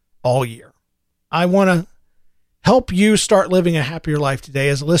all year. I want to help you start living a happier life today.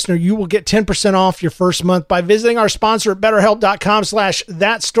 As a listener, you will get 10% off your first month by visiting our sponsor at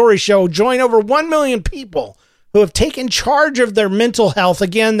BetterHelp.com/ThatStoryShow. Join over 1 million people who have taken charge of their mental health.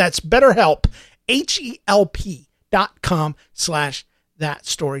 Again, that's BetterHelp,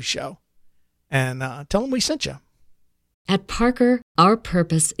 HELP.com/ThatStoryShow. And tell them we sent you. At Parker, our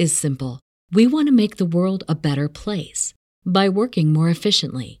purpose is simple. We want to make the world a better place by working more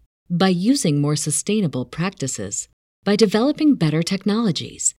efficiently, by using more sustainable practices, by developing better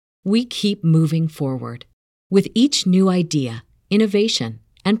technologies. We keep moving forward. With each new idea, innovation,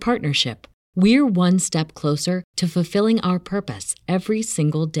 and partnership, we're one step closer to fulfilling our purpose every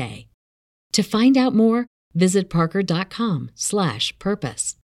single day. To find out more, visit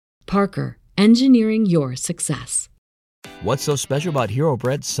parker.com/purpose. Parker, engineering your success. What's so special about Hero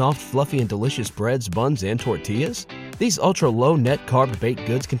Bread's soft, fluffy, and delicious breads, buns, and tortillas? These ultra-low net-carb baked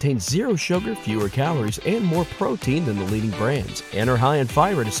goods contain zero sugar, fewer calories, and more protein than the leading brands, and are high in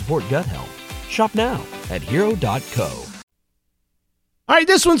fiber to support gut health. Shop now at Hero.co. All right,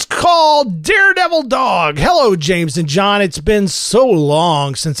 this one's called Daredevil Dog. Hello, James and John. It's been so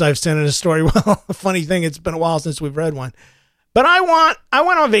long since I've sent in a story. Well, funny thing, it's been a while since we've read one. But I went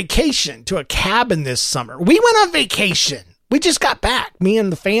on vacation to a cabin this summer. We went on vacation. We just got back. Me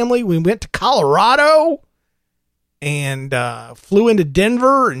and the family, we went to Colorado and flew into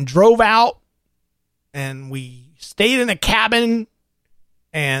Denver and drove out. And we stayed in a cabin.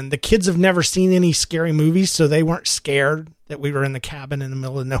 And the kids have never seen any scary movies, so they weren't scared that we were in the cabin in the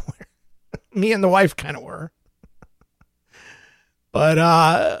middle of nowhere. Me and the wife kind of were.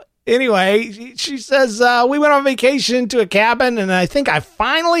 But anyway, she says, we went on vacation to a cabin, and I think I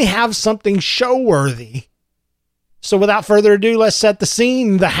finally have something show-worthy. So without further ado, let's set the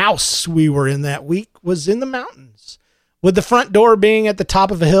scene. The house we were in that week was in the mountains, with the front door being at the top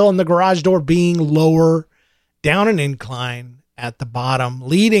of a hill and the garage door being lower down an incline at the bottom.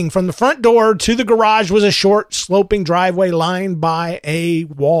 Leading from the front door to the garage was a short, sloping driveway lined by a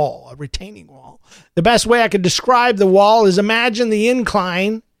wall, a retaining wall. The best way I could describe the wall is, imagine the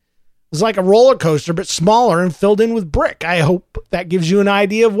incline was like a roller coaster, but smaller and filled in with brick. I hope that gives you an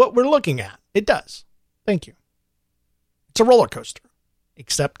idea of what we're looking at. It does. Thank you. It's a roller coaster,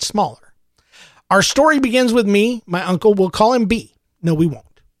 except smaller. Our story begins with me. My uncle, we'll call him B. No, we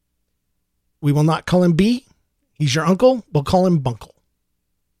won't. We will not call him B. He's your uncle. We'll call him Bunkle.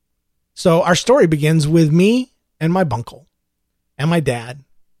 So our story begins with me and my Bunkle and my dad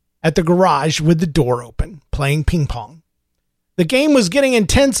at the garage with the door open, playing ping pong. The game was getting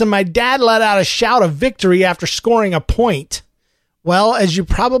intense, and my dad let out a shout of victory after scoring a point. Well, as you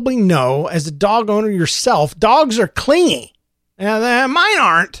probably know, as a dog owner yourself, dogs are clingy. Mine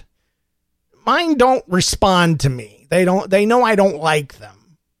aren't. Mine don't respond to me. They know I don't like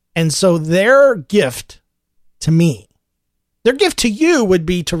them. And so their gift to me, their gift to you would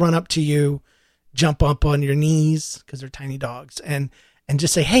be to run up to you, jump up on your knees, because they're tiny dogs, and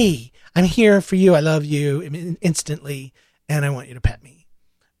just say, hey, I'm here for you. I love you instantly. And I want you to pet me.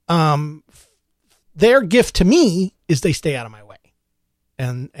 Their gift to me is they stay out of my way.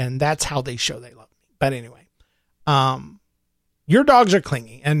 And that's how they show they love me. But anyway, your dogs are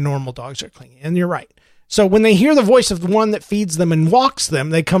clingy, and normal dogs are clingy. And you're right. So when they hear the voice of the one that feeds them and walks them,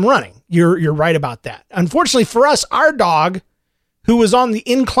 they come running. You're right about that. Unfortunately for us, our dog, who was on the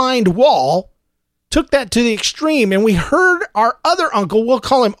inclined wall, took that to the extreme, and we heard our other uncle, we'll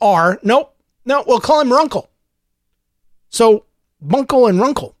call him R. No, we'll call him Runkle. So, Bunkle and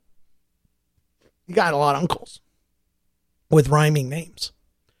Runkle. You got a lot of uncles with rhyming names.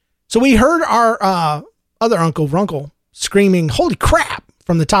 So we heard our other uncle, Runkle, screaming, "Holy crap,"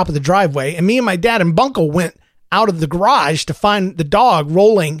 from the top of the driveway. And me and my dad and Bunkle went out of the garage to find the dog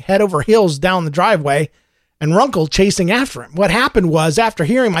rolling head over heels down the driveway and Runkle chasing after him. What happened was, after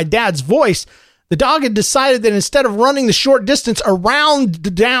hearing my dad's voice, the dog had decided that instead of running the short distance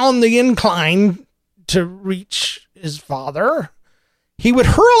around down the incline to reach his father, he would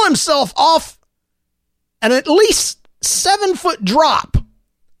hurl himself off an at least 7-foot drop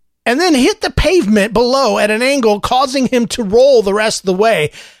and then hit the pavement below at an angle, causing him to roll the rest of the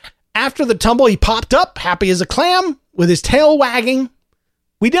way. After the tumble, he popped up, happy as a clam, with his tail wagging.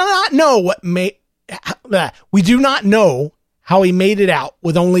 We do not know how he made it out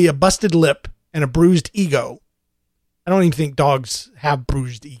with only a busted lip and a bruised ego. I don't even think dogs have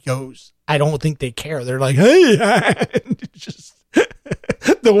bruised egos. I don't think they care. They're like, hey, just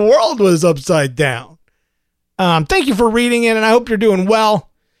the world was upside down. Thank you for reading it, and I hope you're doing well.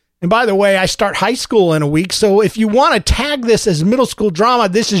 And by the way, I start high school in a week, so if you want to tag this as middle school drama,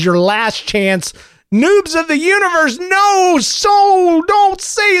 this is your last chance. Noobs of the universe, no, so don't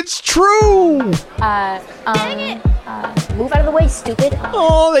say it's true. Dang it. Move out of the way, stupid.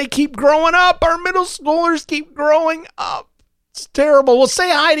 Oh, they keep growing up. Our middle schoolers keep growing up. It's terrible. Well,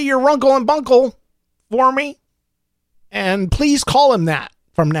 say hi to your Runkle and Bunkle for me. And please call him that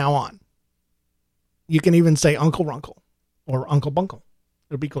from now on. You can even say Uncle Runkle or Uncle Bunkle.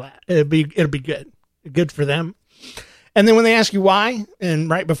 It'll be good. Good for them. And then when they ask you why, and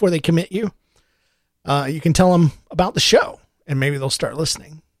right before they commit you, you can tell them about the show, and maybe they'll start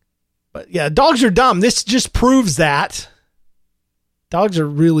listening. But yeah, dogs are dumb. This just proves that dogs are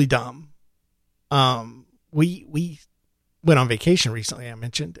really dumb. We went on vacation recently, I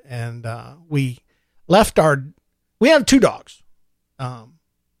mentioned, and we have 2 dogs. We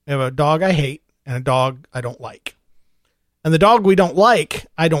have a dog I hate and a dog I don't like. And the dog I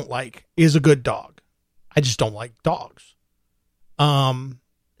don't like, is a good dog. I just don't like dogs.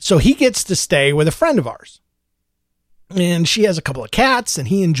 So he gets to stay with a friend of ours. And she has a couple of cats, and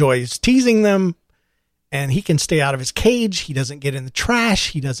he enjoys teasing them. And he can stay out of his cage. He doesn't get in the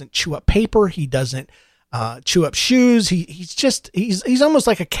trash. He doesn't chew up paper. He doesn't chew up shoes. He's almost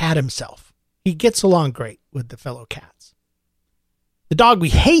like a cat himself. He gets along great with the fellow cats. The dog we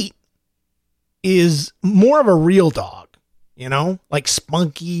hate is more of a real dog. You know, like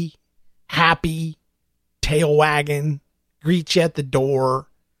spunky, happy, tail wagging, greets you at the door,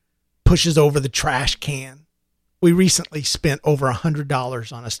 pushes over the trash can. We recently spent over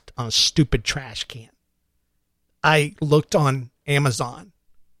 $100 on a stupid trash can. I looked on Amazon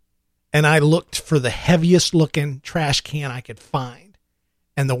and I looked for the heaviest looking trash can I could find.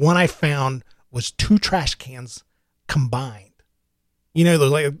 And the one I found was 2 trash cans combined. You know,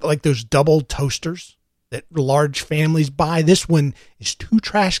 like those double toasters that large families buy. This one is 2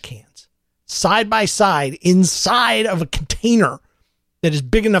 trash cans side by side inside of a container that is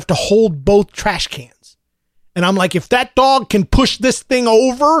big enough to hold both trash cans. And I'm like, if that dog can push this thing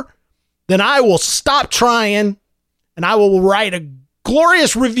over, then I will stop trying and I will write a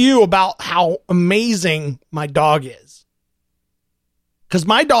glorious review about how amazing my dog is. Because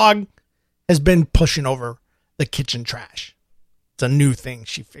my dog has been pushing over the kitchen trash. It's a new thing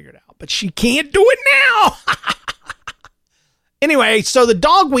she figured out, but she can't do it now. Anyway, so the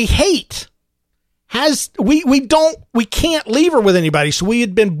dog we hate we can't leave her with anybody. So we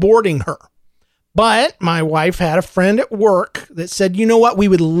had been boarding her, but my wife had a friend at work that said, you know what? We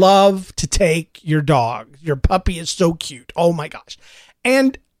would love to take your dog. Your puppy is so cute. Oh my gosh.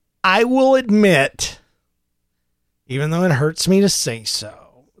 And I will admit, even though it hurts me to say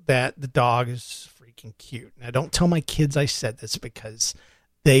so, that the dog is freaking cute. Now, don't tell my kids I said this because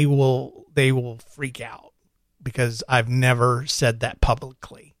they will freak out because I've never said that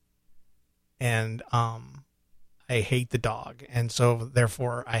publicly. And I hate the dog, and so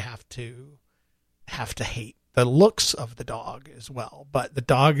therefore I have to hate the looks of the dog as well. But the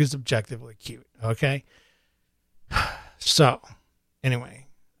dog is objectively cute. Okay. So anyway,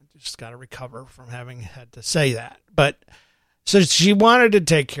 I just got to recover from having had to say that. But so she wanted to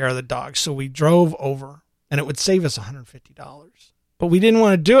take care of the dog. So we drove over, and it would save us $150, but we didn't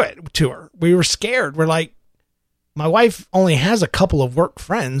want to do it to her. We were scared. We're like, my wife only has a couple of work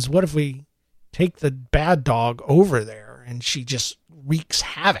friends. What if we take the bad dog over there and she just wreaks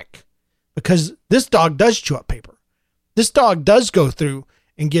havoc? Because this dog does chew up paper. This dog does go through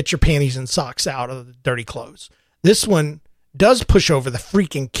and get your panties and socks out of the dirty clothes. This one does push over the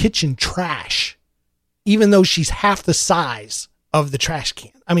freaking kitchen trash. even though she's half the size of the trash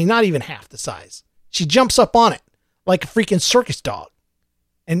can. I mean, not even half the size. She jumps up on it like a freaking circus dog.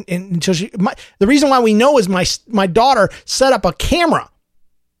 And until the reason why we know is my daughter set up a camera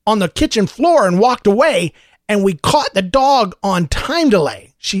on the kitchen floor and walked away, and we caught the dog on time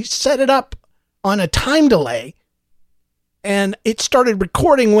delay. She set it up on a time delay, and it started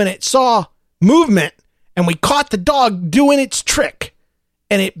recording when it saw movement, and we caught the dog doing its trick,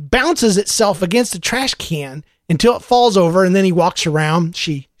 and it bounces itself against the trash can until it falls over, and then he walks around.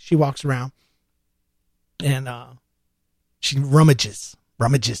 She walks around, and she rummages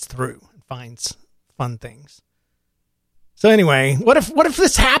through and finds fun things. So anyway, what if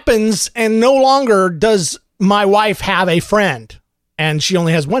this happens and no longer does my wife have a friend, and she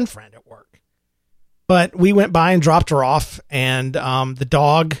only has one friend at work? But we went by and dropped her off, and the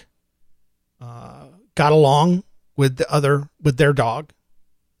dog got along with their dog,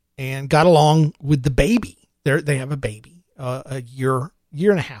 and got along with the baby. They have a baby, a year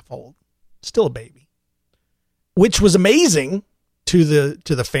and a half old, still a baby, which was amazing to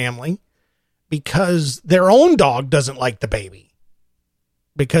the family, because their own dog doesn't like the baby,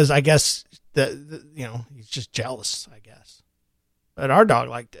 because I guess he's just jealous, I guess. But our dog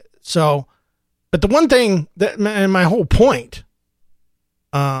liked it. So, but the one thing and my whole point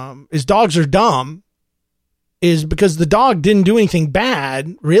is dogs are dumb, is because the dog didn't do anything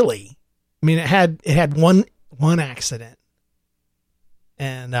bad, really. I mean, it had one accident,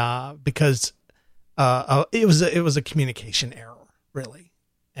 and because it was a communication error, really.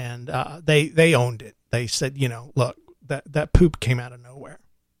 And they owned it. They said, look, that poop came out of nowhere,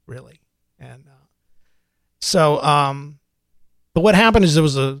 really. And but what happened is there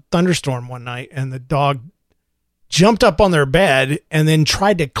was a thunderstorm one night, and the dog jumped up on their bed and then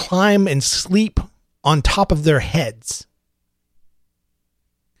tried to climb and sleep on top of their heads.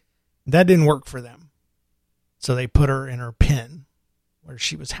 That didn't work for them. So they put her in her pen where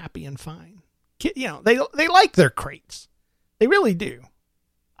she was happy and fine. They like their crates. They really do.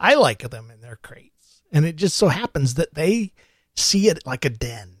 I like them in their crates. And it just so happens that they see it like a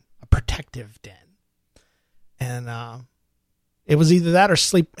den, a protective den. And it was either that or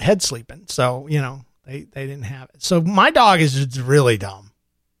head sleeping. So, they didn't have it. So my dog is just really dumb,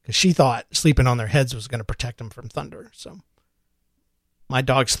 because she thought sleeping on their heads was going to protect them from thunder. So my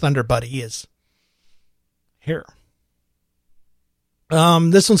dog's thunder buddy is here.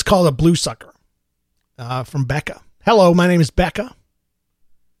 This one's called a blue sucker, from Becca. Hello, my name is Becca.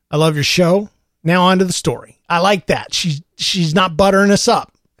 I love your show. Now on to the story. I like that. She's not buttering us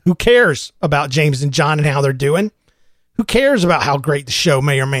up. Who cares about James and John and how they're doing? Who cares about how great the show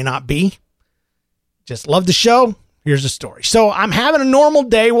may or may not be? Just love the show. Here's the story. So I'm having a normal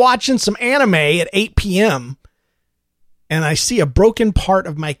day watching some anime at 8 p.m. and I see a broken part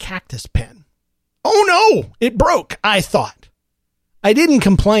of my cactus pen. Oh no, it broke, I thought. I didn't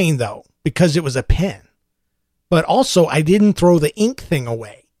complain though, because it was a pen. But also I didn't throw the ink thing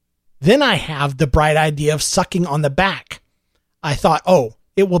away. Then I have the bright idea of sucking on the back. I thought, oh,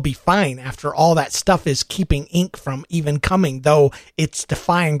 it will be fine after all that stuff is keeping ink from even coming, though it's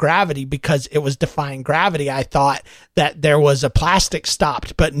defying gravity. Because it was defying gravity, I thought that there was a plastic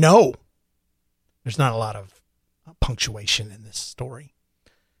stopped, but no. There's not a lot of punctuation in this story.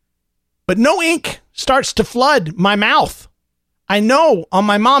 But no ink starts to flood my mouth. I know, on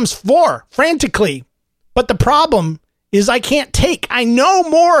my mom's floor, frantically. But the problem is I can't take. I know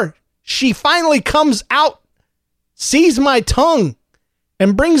more. She finally comes out, sees my tongue,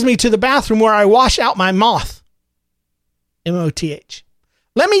 and brings me to the bathroom where I wash out my moth. M-O-T-H.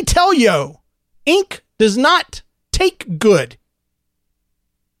 Let me tell you, ink does not take good.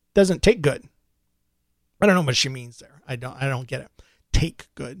 Doesn't take good. I don't know what she means there. I don't get it. Take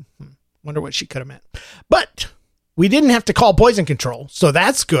good. Wonder what she could have meant. But we didn't have to call poison control, so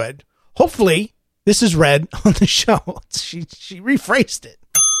that's good. Hopefully, this is read on the show. She rephrased it.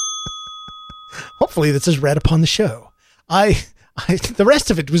 Hopefully, this is read upon the show. The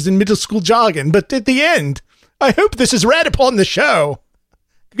rest of it was in middle school jargon, but at the end, I hope this is read upon the show.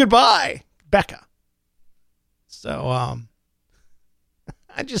 Goodbye, Becca. So,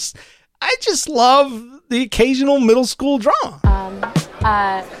 I just love the occasional middle school drama.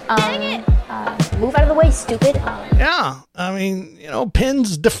 Dang it! Move out of the way, stupid. Yeah, I mean,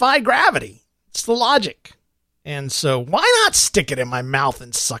 pens defy gravity. It's the logic. And so, why not stick it in my mouth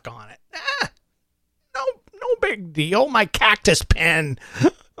and suck on it? No big deal. My cactus pen.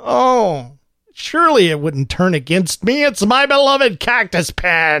 Oh, surely it wouldn't turn against me. It's my beloved cactus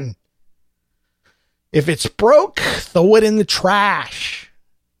pen. If it's broke, throw it in the trash.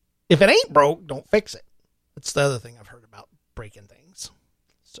 If it ain't broke, don't fix it. That's the other thing I've heard about breaking things.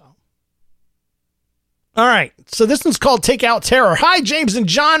 So, All right. So this one's called Takeout Terror. Hi, James and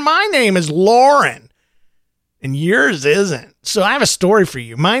John. My name is Lauren. And yours isn't. So I have a story for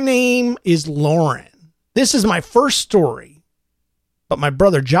you. My name is Lauren. This is my first story. But my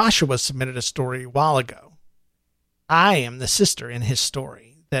brother Joshua submitted a story a while ago. I am the sister in his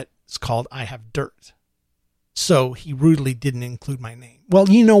story that's called I Have Dirt. So he rudely didn't include my name. Well,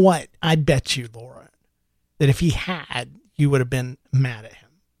 you know what? I bet you, Lauren, that if he had, you would have been mad at him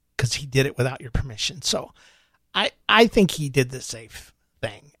because he did it without your permission. So I think he did the safe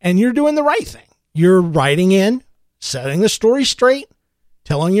thing. And you're doing the right thing. You're writing in, setting the story straight,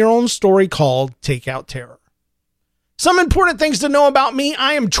 telling your own story called Takeout Terror. Some important things to know about me.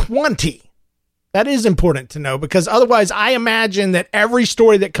 I am 20. That is important to know because otherwise I imagine that every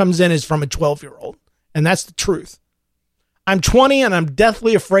story that comes in is from a 12-year-old. And that's the truth. I'm 20 and I'm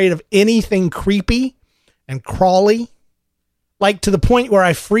deathly afraid of anything creepy and crawly, like to the point where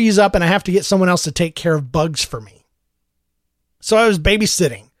I freeze up and I have to get someone else to take care of bugs for me. So I was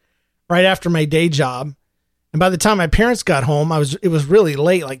babysitting right after my day job. And by the time my parents got home, it was really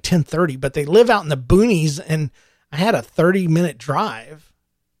late, like 10:30, but they live out in the boonies and I had a 30-minute drive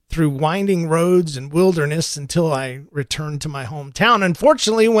through winding roads and wilderness until I returned to my hometown.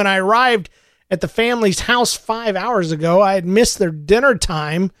 Unfortunately, when I arrived at the family's house 5 hours ago, I had missed their dinner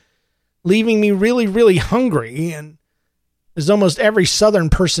time, leaving me really, really hungry. And as almost every Southern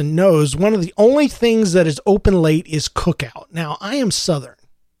person knows, one of the only things that is open late is Cookout. Now, I am Southern.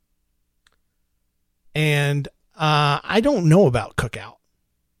 And I don't know about Cookout.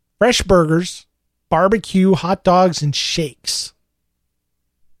 Fresh burgers, barbecue, hot dogs, and shakes.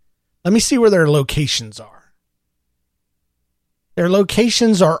 Let me see where their locations are. Their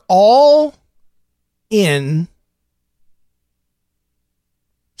locations are all in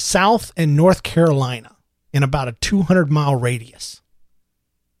South and North Carolina in about a 200-mile radius.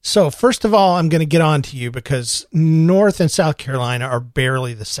 So first of all, I'm going to get on to you because North and South Carolina are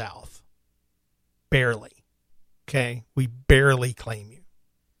barely the South. Barely. Okay? We barely claim you.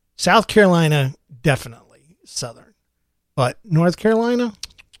 South Carolina, definitely Southern. But North Carolina,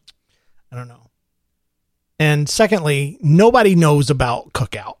 I don't know. And secondly, nobody knows about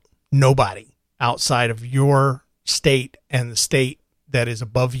Cookout. Nobody. Outside of your state and the state that is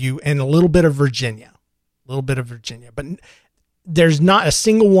above you and a little bit of Virginia. But there's not a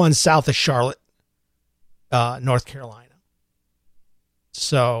single one south of Charlotte, North Carolina.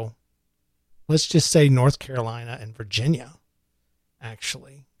 So let's just say North Carolina and Virginia,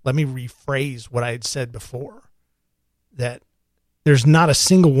 actually. Let me rephrase what I had said before, that there's not a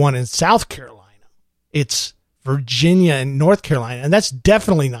single one in South Carolina. It's Virginia and North Carolina, and that's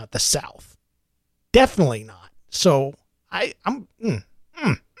definitely not the South. Definitely not. So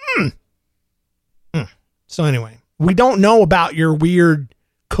So anyway, we don't know about your weird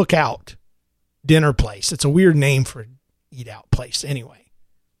Cookout dinner place. It's a weird name for an eat out place anyway.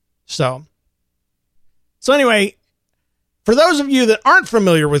 So anyway, for those of you that aren't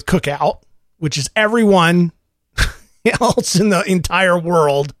familiar with Cookout, which is everyone else in the entire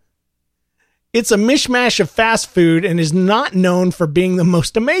world, it's a mishmash of fast food and is not known for being the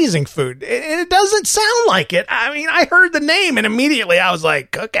most amazing food. And it doesn't sound like it. I mean, I heard the name and immediately I was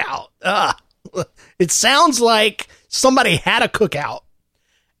like, Cookout. It sounds like somebody had a cookout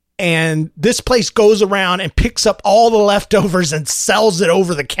and this place goes around and picks up all the leftovers and sells it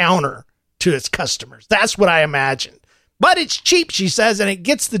over the counter to its customers. That's what I imagine. But it's cheap, she says, and it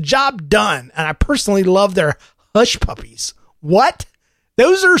gets the job done. And I personally love their hush puppies. What?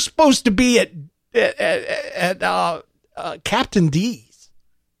 Those are supposed to be at Captain D's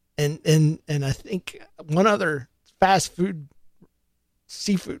and I think one other fast food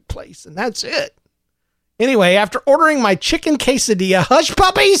seafood place, and that's it. Anyway, after ordering my chicken quesadilla, hush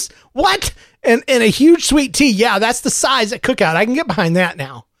puppies, what? And a huge sweet tea. Yeah, that's the size at Cookout. I can get behind that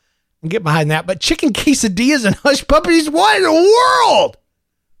now. But chicken quesadillas and hush puppies, what in the world?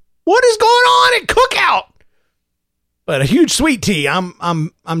 What is going on at Cookout? But a huge sweet tea, I'm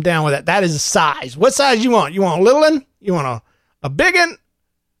down with that. That is the size. What size you want? You want a little one? You want a big one?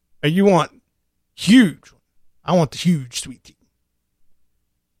 Or you want huge? I want the huge sweet tea.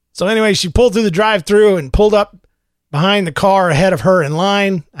 So anyway, she pulled through the drive-thru and pulled up behind the car ahead of her in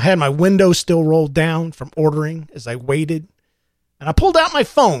line. I had my window still rolled down from ordering as I waited. And I pulled out my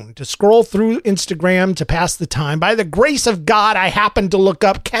phone to scroll through Instagram to pass the time. By the grace of God, I happened to look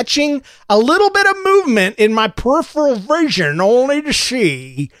up, catching a little bit of movement in my peripheral vision, only to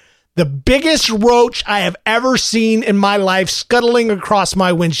see the biggest roach I have ever seen in my life scuttling across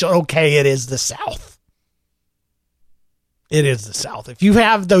my windshield. Okay, it is the South. It is the South. If you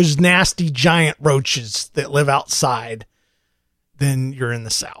have those nasty giant roaches that live outside, then you're in the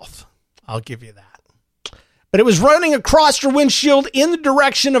South. I'll give you that. but it was running across her windshield in the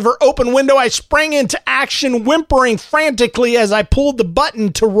direction of her open window. I sprang into action, whimpering frantically as I pulled the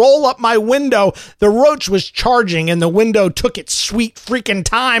button to roll up my window. The roach was charging, and the window took its sweet freaking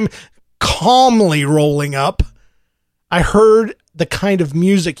time, calmly rolling up. I heard the kind of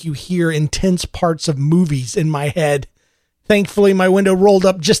music you hear in tense parts of movies in my head. Thankfully, my window rolled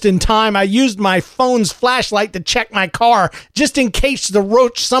up just in time. I used my phone's flashlight to check my car, just in case the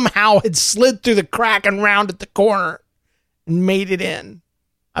roach somehow had slid through the crack and round at the corner and made it in.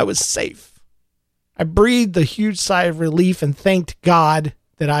 I was safe. I breathed a huge sigh of relief and thanked God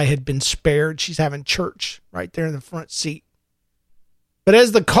that I had been spared. She's having church right there in the front seat. But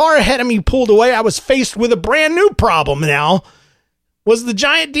as the car ahead of me pulled away, I was faced with a brand new problem now. Was the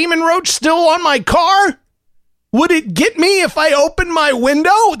giant demon roach still on my car? Would it get me if I opened my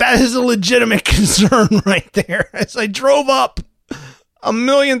window? That is a legitimate concern right there. As I drove up, a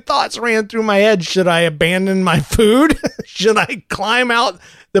million thoughts ran through my head. Should I abandon my food? Should I climb out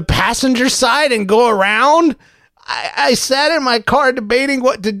the passenger side and go around? I sat in my car debating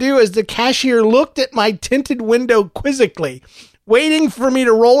what to do as the cashier looked at my tinted window quizzically, waiting for me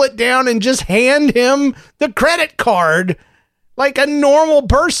to roll it down and just hand him the credit card. Like a normal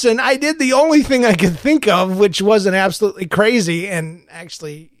person, I did the only thing I could think of, which wasn't absolutely crazy, and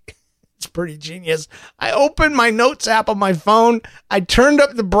actually, it's pretty genius. I opened my notes app on my phone, I turned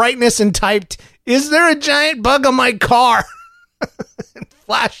up the brightness and typed, "Is there a giant bug on my car?" and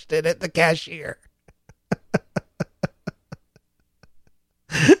flashed it at the cashier.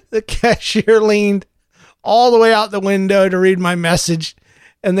 The cashier leaned all the way out the window to read my message,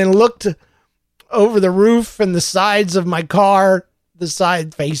 and then looked over the roof and the sides of my car, the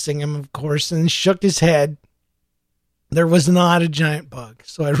side facing him, of course, and shook his head. There was not a giant bug,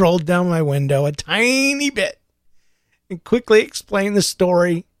 so I rolled down my window a tiny bit and quickly explained the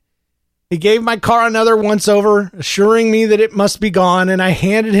story. He gave my car another once-over, assuring me that it must be gone, and I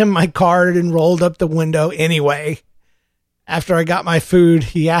handed him my card and rolled up the window anyway. After I got my food,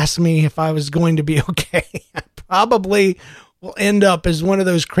 he asked me if I was going to be okay. I probably will end up as one of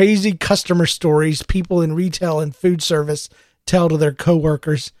those crazy customer stories people in retail and food service tell to their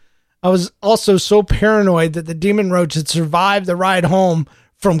coworkers. I was also so paranoid that the demon roach had survived the ride home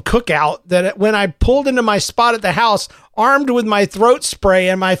from cookout that when I pulled into my spot at the house, armed with my throat spray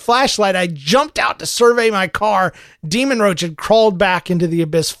and my flashlight, I jumped out to survey my car. Demon roach had crawled back into the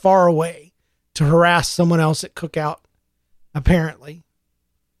abyss far away to harass someone else at cookout, apparently.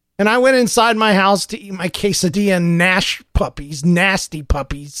 And I went inside my house to eat my quesadilla and nasty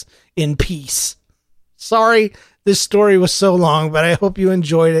puppies in peace. Sorry this story was so long, but I hope you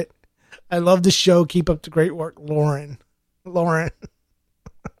enjoyed it. I love the show. Keep up the great work, Lauren.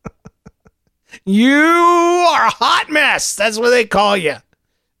 You are a hot mess. That's what they call you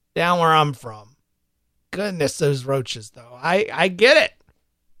down where I'm from. Goodness, those roaches, though. I get it.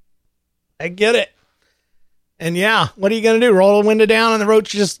 I get it. And yeah, what are you going to do? Roll the window down and the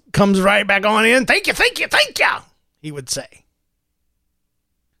roach just comes right back on in? Thank you, he would say.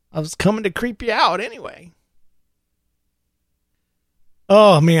 I was coming to creep you out anyway.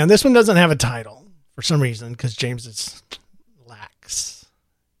 Oh, man, this one doesn't have a title for some reason because James is lax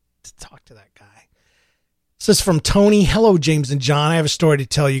to talk to that guy. This is from Tony. Hello, James and John. I have a story to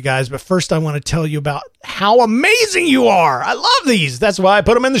tell you guys, but first I want to tell you about how amazing you are. I love these. That's why I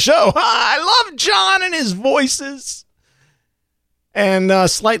put them in the show. I love John and his voices and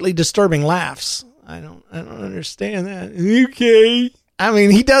slightly disturbing laughs. I don't understand that. Okay. I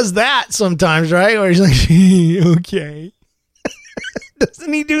mean, he does that sometimes, right? Where he's like, okay.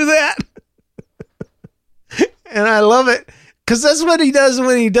 Doesn't he do that? And I love it because that's what he does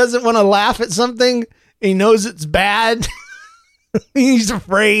when he doesn't want to laugh at something. He knows it's bad. He's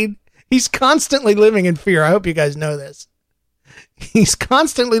afraid. He's constantly living in fear. I hope you guys know this. He's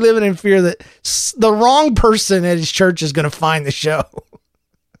constantly living in fear that the wrong person at his church is going to find the show.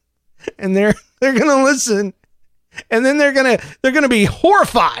 And they're going to listen. And then they're going to be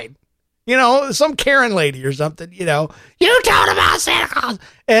horrified. You know, some Karen lady or something, you know, you told about Santa Claus.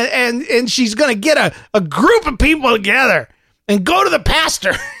 And she's going to get a group of people together and go to the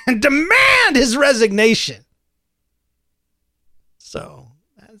pastor and demand his resignation. So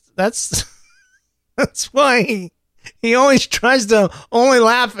that's why he always tries to only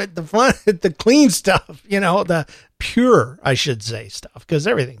laugh at the fun, at the clean stuff, you know, the pure, I should say, stuff, because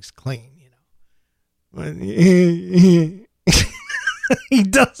everything's clean, you know. He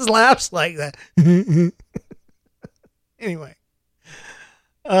does laughs like that. Anyway.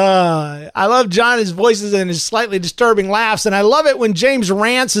 I love John, his voices and his slightly disturbing laughs, and I love it when James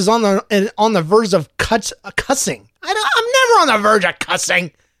rants is on the verge of cussing. I'm never on the verge of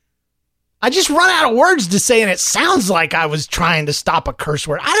cussing. I just run out of words to say, and it sounds like I was trying to stop a curse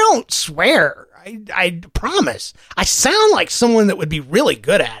word. I don't swear. I promise. I sound like someone that would be really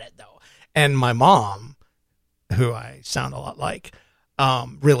good at it, though. And my mom, who I sound a lot like,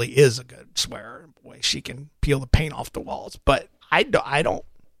 really is a good swearer. Boy, she can peel the paint off the walls. But I don't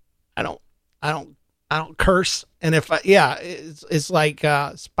curse. And if it's like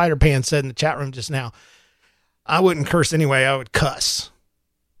Spider-Pan said in the chat room just now, I wouldn't curse anyway. I would cuss.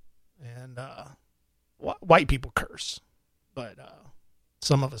 And white people curse, but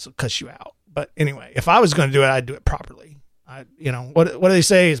some of us will cuss you out. But anyway, if I was going to do it, I'd do it properly. What do they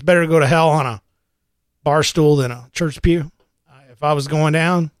say? It's better to go to hell on a bar stool than a church pew. If I was going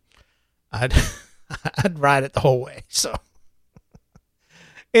down, I'd ride it the whole way. So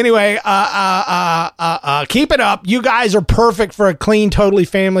anyway, keep it up. You guys are perfect for a clean, totally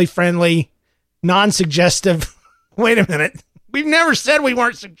family friendly, non-suggestive. Wait a minute. We've never said we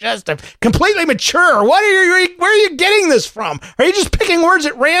weren't suggestive. Completely mature. Where are you getting this from? Are you just picking words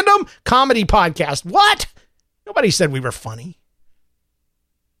at random? Comedy podcast. What? Nobody said we were funny.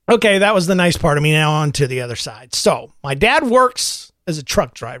 Okay, that was the nice part of me. Now on to the other side. So my dad works as a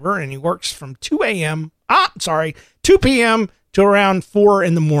truck driver, and he works from 2 p.m. to around 4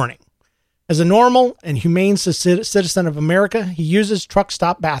 in the morning. As a normal and humane citizen of America, he uses truck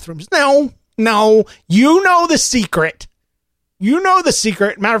stop bathrooms. No, you know the secret.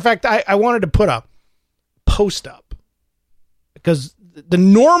 Matter of fact, I wanted to put a post up because the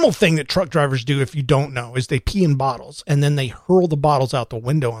normal thing that truck drivers do, if you don't know, is they pee in bottles and then they hurl the bottles out the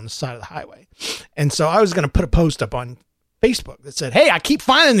window on the side of the highway. And so I was going to put a post up on Facebook that said, hey, I keep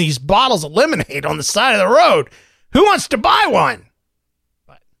finding these bottles of lemonade on the side of the road. Who wants to buy one?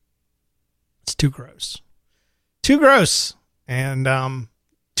 But it's too gross. And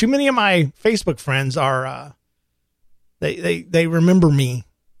too many of my Facebook friends are... They remember me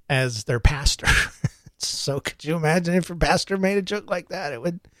as their pastor. So could you imagine if your pastor made a joke like that?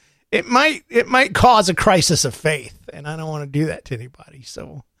 It might cause a crisis of faith, and I don't want to do that to anybody.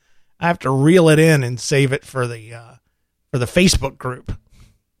 So I have to reel it in and save it for the Facebook group.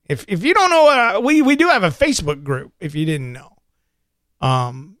 If you don't know, we do have a Facebook group. If you didn't know,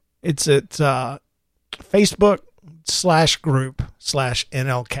 it's at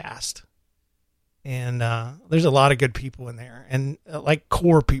Facebook.com/group/NLcast. And there's a lot of good people in there, and like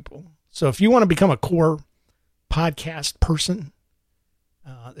core people. So if you want to become a core podcast person,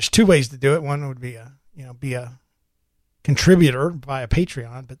 there's two ways to do it. One would be be a contributor via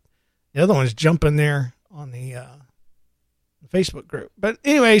Patreon, but the other one is jump in there on the Facebook group. But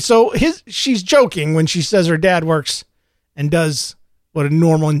anyway, so she's joking when she says her dad works and does what a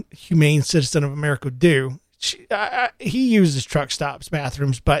normal and humane citizen of America would do. He uses truck stops,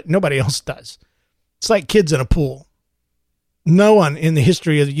 bathrooms, but nobody else does. It's like kids in a pool. No one in the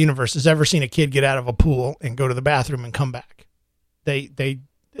history of the universe has ever seen a kid get out of a pool and go to the bathroom and come back.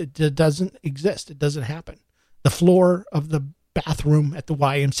 It doesn't exist. It doesn't happen. The floor of the bathroom at the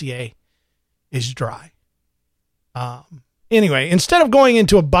YMCA is dry. Anyway, instead of going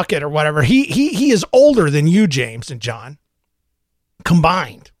into a bucket or whatever, he is older than you, James and John,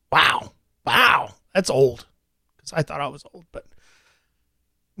 combined. Wow. That's old. Because I thought I was old, but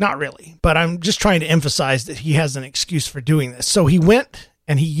not really. But I'm just trying to emphasize that he has an excuse for doing this. So he went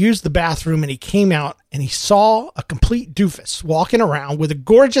and he used the bathroom and he came out and he saw a complete doofus walking around with a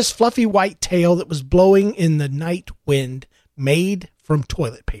gorgeous fluffy white tail that was blowing in the night wind made from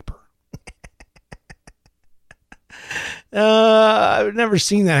toilet paper. I've never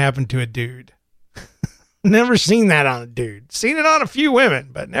seen that happen to a dude. Never seen that on a dude. Seen it on a few women,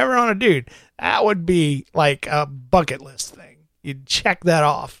 but never on a dude. That would be like a bucket list thing. You'd check that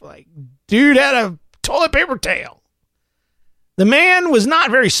off. Like, dude had a toilet paper tail. The man was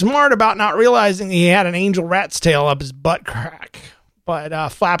not very smart about not realizing he had an angel rat's tail up his butt crack,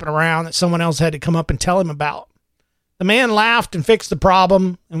 but flapping around that someone else had to come up and tell him about. The man laughed and fixed the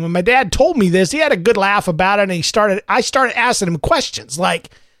problem. And when my dad told me this, he had a good laugh about it. And I started asking him questions like,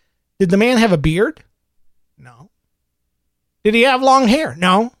 did the man have a beard? No. Did he have long hair?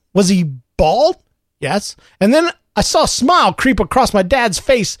 No. Was he bald? Yes. And then I saw a smile creep across my dad's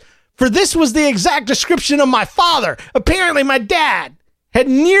face, for this was the exact description of my father. Apparently my dad had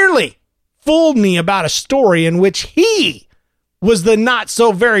nearly fooled me about a story in which he was the not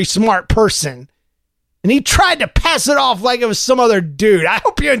so very smart person. And he tried to pass it off like it was some other dude. I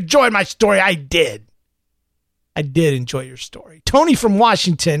hope you enjoyed my story. I did. I did enjoy your story. Tony from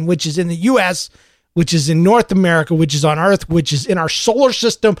Washington, which is in the U.S., which is in North America, which is on Earth, which is in our solar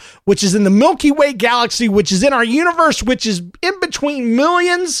system, which is in the Milky Way galaxy, which is in our universe, which is in between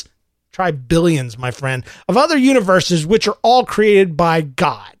millions, try billions, my friend, of other universes, which are all created by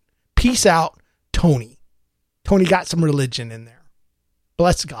God. Peace out, Tony. Tony got some religion in there.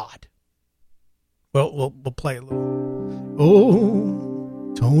 Bless God. Well, we'll play a little.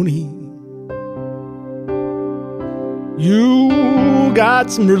 Oh, Tony, you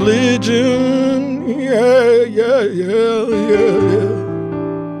got some religion. Yeah.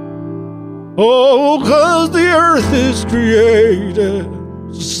 Oh, 'cause the earth is created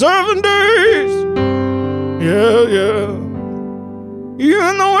 7 days. Yeah.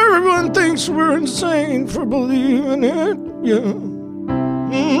 Even though everyone thinks we're insane for believing it. Yeah.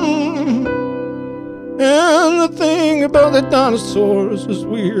 And the thing about the dinosaurs is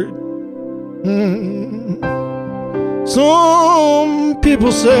weird. Some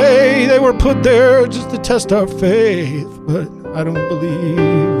people say they were put there just to test our faith, but I don't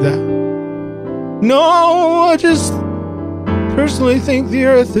believe that. No, I just personally think the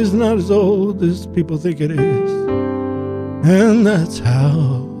earth is not as old as people think it is. And that's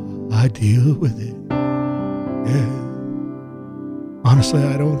how I deal with it. Yeah. Honestly,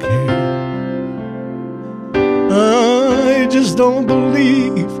 I don't care. I just don't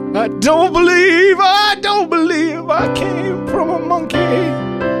believe. I don't believe I came from a monkey.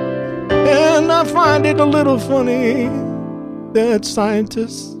 And I find it a little funny that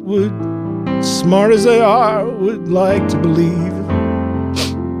scientists would, smart as they are, would like to believe.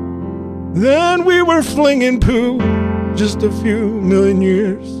 Then we were flinging poo just a few million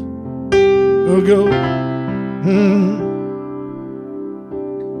years ago.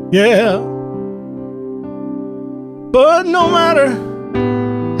 Yeah. But no matter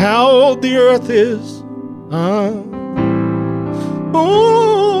how old the earth is, I'm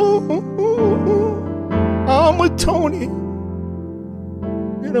with Tony.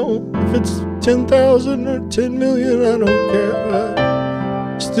 You know, if it's 10,000 or 10 million, I don't care.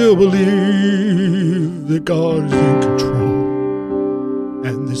 I still believe that God is in control.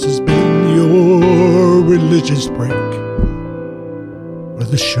 And this has been your religious break for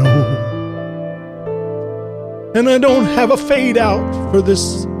the show. And I don't have a fade out for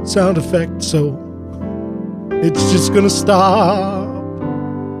this sound effect, so it's just gonna stop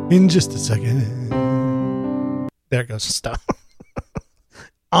in just a second. There goes stop.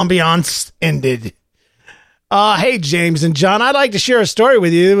 Ambiance ended. Hey, James and John, I'd like to share a story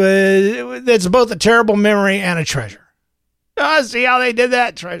with you that's both a terrible memory and a treasure. See how they did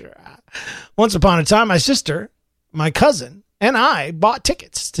that? Treasure. Once upon a time, my sister, my cousin, and I bought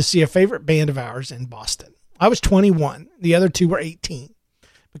tickets to see a favorite band of ours in Boston. I was 21. The other two were 18.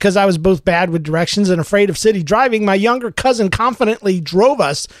 Because I was both bad with directions and afraid of city driving, my younger cousin confidently drove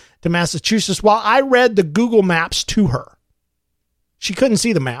us to Massachusetts while I read the Google Maps to her. She couldn't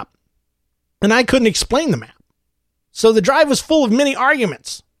see the map, and I couldn't explain the map. So the drive was full of many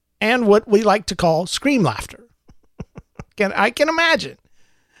arguments and what we like to call scream laughter. I can imagine.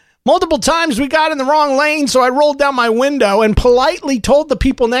 Multiple times we got in the wrong lane, so I rolled down my window and politely told the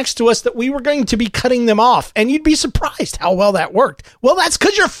people next to us that we were going to be cutting them off. And you'd be surprised how well that worked. Well, that's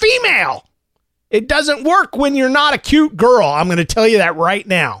because you're female. It doesn't work when you're not a cute girl. I'm going to tell you that right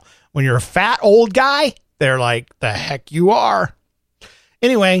now. When you're a fat old guy, they're like, the heck you are.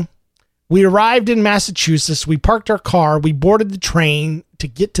 Anyway, we arrived in Massachusetts. We parked our car. We boarded the train to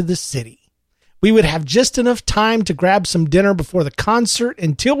get to the city. We would have just enough time to grab some dinner before the concert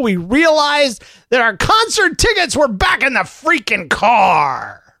until we realized that our concert tickets were back in the freaking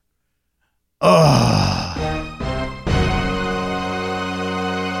car.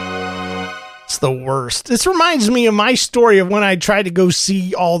 It's the worst. This reminds me of my story of when I tried to go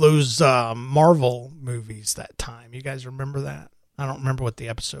see all those Marvel movies that time. You guys remember that? I don't remember what the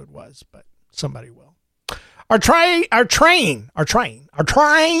episode was, but somebody will. Our train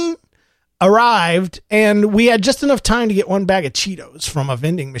arrived, and we had just enough time to get one bag of Cheetos from a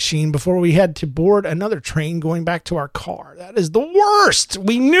vending machine before we had to board another train going back to our car. That is the worst.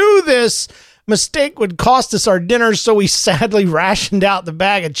 We knew this mistake would cost us our dinner, so we sadly rationed out the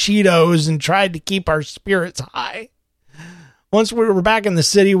bag of Cheetos and tried to keep our spirits high. Once we were back in the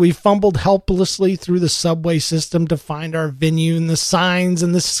city, we fumbled helplessly through the subway system to find our venue, and the signs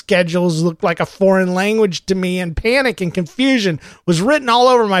and the schedules looked like a foreign language to me, and panic and confusion was written all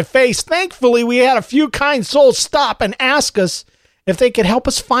over my face. Thankfully, we had a few kind souls stop and ask us if they could help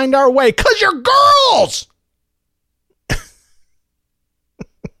us find our way, 'cause you're girls! This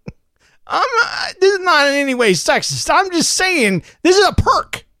is not in any way sexist. I'm just saying this is a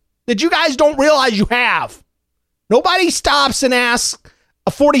perk that you guys don't realize you have. Nobody stops and asks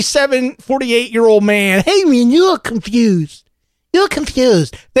a 47, 48-year-old man, hey, man, you look confused. You look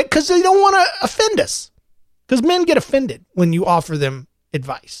confused. Because they don't want to offend us. Because men get offended when you offer them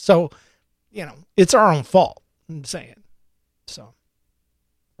advice. So, it's our own fault, I'm saying. So,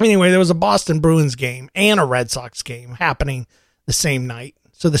 Anyway, there was a Boston Bruins game and a Red Sox game happening the same night.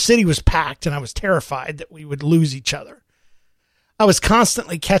 So the city was packed, and I was terrified that we would lose each other. I was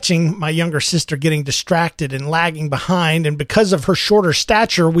constantly catching my younger sister getting distracted and lagging behind, and because of her shorter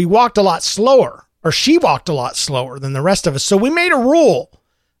stature, we walked a lot slower, or she walked a lot slower than the rest of us. So we made a rule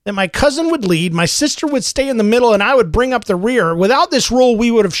that my cousin would lead, my sister would stay in the middle, and I would bring up the rear. Without this rule,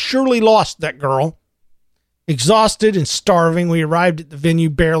 we would have surely lost that girl. Exhausted and starving, we arrived at the venue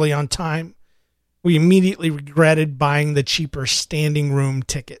barely on time. We immediately regretted buying the cheaper standing room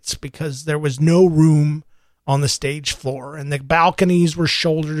tickets because there was no room on the stage floor, and the balconies were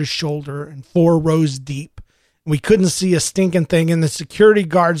shoulder to shoulder and 4 rows deep. We couldn't see a stinking thing, and the security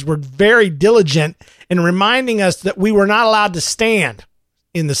guards were very diligent in reminding us that we were not allowed to stand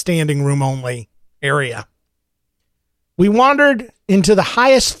in the standing room only area. We wandered into the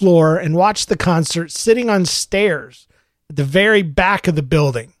highest floor and watched the concert sitting on stairs at the very back of the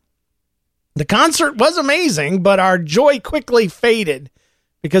building. The concert was amazing, but our joy quickly faded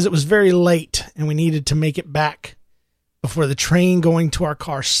because it was very late and we needed to make it back before the train going to our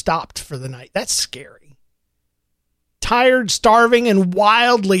car stopped for the night. That's scary. Tired, starving, and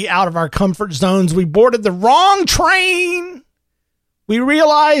wildly out of our comfort zones, we boarded the wrong train. We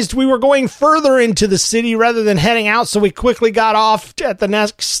realized we were going further into the city rather than heading out, so we quickly got off at the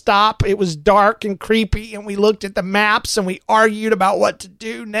next stop. It was dark and creepy, and we looked at the maps and we argued about what to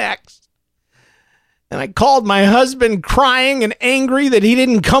do next. And I called my husband crying and angry that he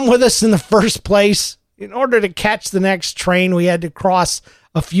didn't come with us in the first place. In order to catch the next train, we had to cross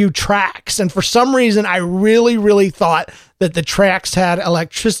a few tracks. And for some reason, I really thought that the tracks had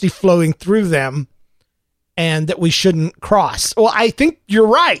electricity flowing through them and that we shouldn't cross. Well, I think you're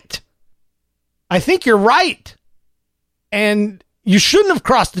right. And you shouldn't have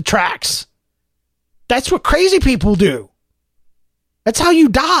crossed the tracks. That's what crazy people do. That's how you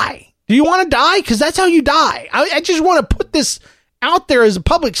die. Do you want to die? Because that's how you die. I just want to put this out there as a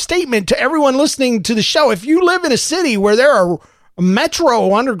public statement to everyone listening to the show. If you live in a city where there are a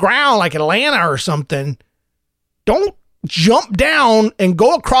metro underground like Atlanta or something, don't jump down and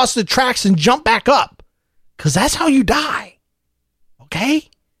go across the tracks and jump back up, because that's how you die. Okay?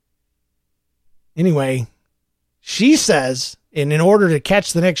 Anyway, she says, and in order to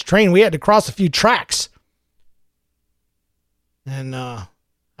catch the next train, we had to cross a few tracks. And I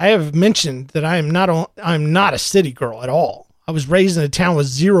have mentioned that I'm not a city girl at all. I was raised in a town with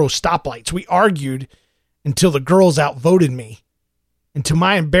 0 stoplights. We argued until the girls outvoted me. And to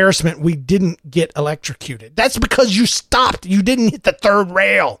my embarrassment, we didn't get electrocuted. That's because you stopped. You didn't hit the third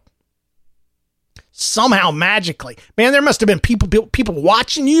rail. Somehow, magically. Man, there must have been people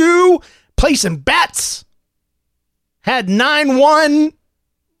watching you, placing bets. Had 9-1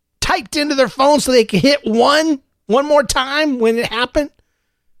 typed into their phone so they could hit one more time when it happened.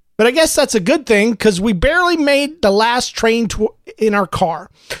 But I guess that's a good thing, because we barely made the last train to our car.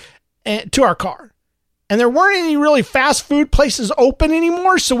 And there weren't any really fast food places open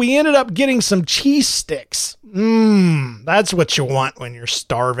anymore, so we ended up getting some cheese sticks. That's what you want when you're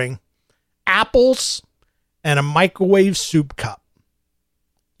starving. Apples and a microwave soup cup.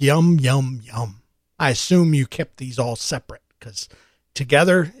 Yum, yum, yum. I assume you kept these all separate, because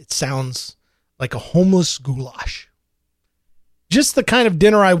together it sounds like a homeless goulash. Just the kind of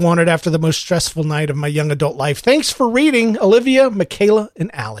dinner I wanted after the most stressful night of my young adult life. Thanks for reading, Olivia, Michaela, and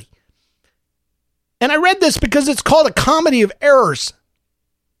Allie. And I read this because it's called A Comedy of Errors.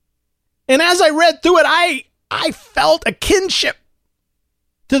 And as I read through it, I felt a kinship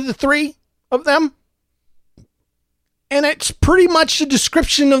to the 3 of them. And it's pretty much a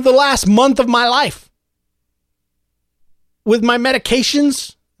description of the last month of my life. With my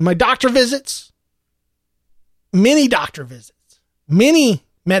medications, my doctor visits, many doctor visits. Many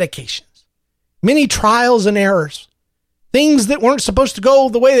medications, many trials and errors, things that weren't supposed to go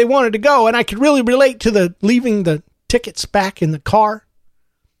the way they wanted to go. And I could really relate to the leaving the tickets back in the car.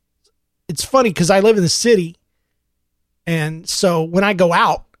 It's funny because I live in the city. And so when I go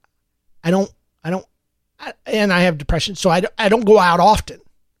out, and I have depression, so I don't go out often.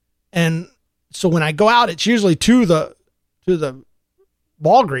 And so when I go out, it's usually to the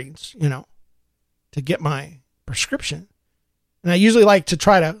Walgreens, to get my prescription. And I usually like to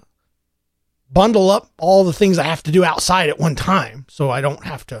try to bundle up all the things I have to do outside at one time, so I don't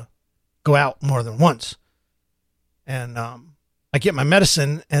have to go out more than once. And I get my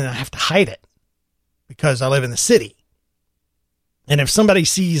medicine and I have to hide it because I live in the city. And if somebody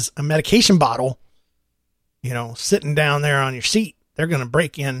sees a medication bottle, sitting down there on your seat, they're going to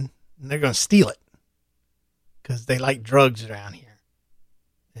break in and they're going to steal it because they like drugs around here.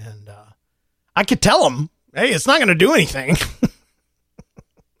 And I could tell them, hey, it's not going to do anything.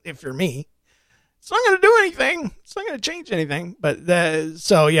 if you're me. It's not going to do anything. It's not going to change anything. But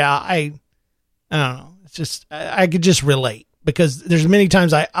so, yeah, I don't know. It's just, I could just relate because there's many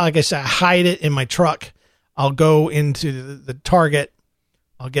times like I said, I hide it in my truck. I'll go into the Target.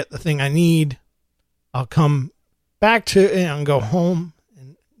 I'll get the thing I need. I'll come back to and go home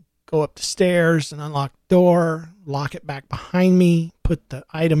and go up the stairs and unlock the door, lock it back behind me, put the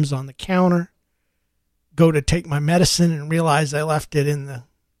items on the counter, go to take my medicine and realize I left it in the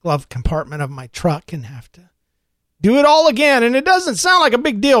glove compartment of my truck and have to do it all again. And it doesn't sound like a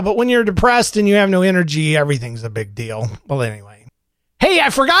big deal, but when you're depressed and you have no energy, everything's a big deal. Well, anyway. Hey, I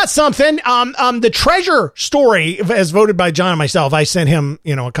forgot something. The treasure story, as voted by John and myself, I sent him,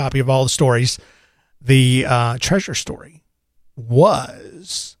 a copy of all the stories. The treasure story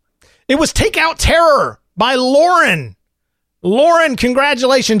was Takeout Terror by Lauren. Lauren,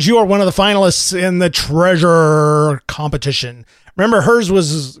 congratulations. You are one of the finalists in the treasure competition. Remember, hers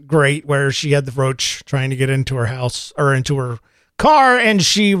was great where she had the roach trying to get into her house or into her car, and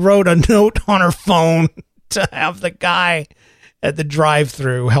she wrote a note on her phone to have the guy at the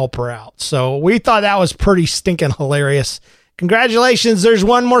drive-thru help her out. So we thought that was pretty stinking hilarious. Congratulations. There's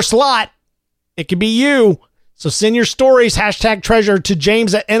one more slot. It could be you. So send your stories, #treasure to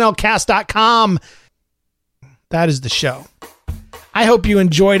james@nlcast.com. That is the show. I hope you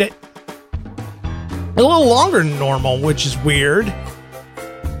enjoyed it. A little longer than normal, which is weird.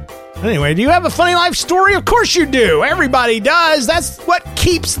 Anyway, do you have a funny life story? Of course you do. Everybody does. That's what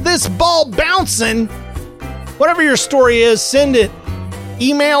keeps this ball bouncing. Whatever your story is, send it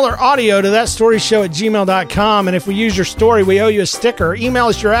email or audio to thatstoryshow@gmail.com. And if we use your story, we owe you a sticker. Email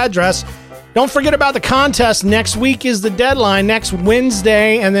us your address. Don't forget about the contest. Next week is the deadline. Next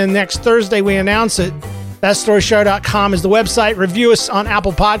Wednesday, and then next Thursday we announce it. Thatstoryshow.com is the website. Review us on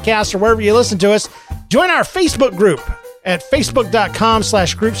Apple Podcasts or wherever you listen to us. Join our Facebook group at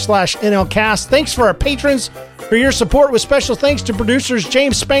facebook.com/group/NLCast. Thanks for our patrons for your support, with special thanks to producers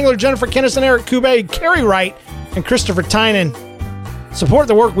James Spangler, Jennifer Kennison, Eric Kube, Carrie Wright, and Christopher Tynan. Support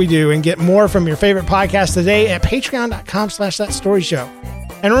the work we do and get more from your favorite podcast today at patreon.com/thatstoryshow.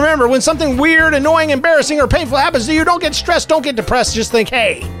 And remember, when something weird, annoying, embarrassing, or painful happens to you, don't get stressed, don't get depressed. Just think,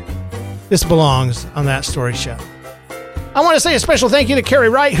 hey, this belongs on That Story Show. I want to say a special thank you to Carrie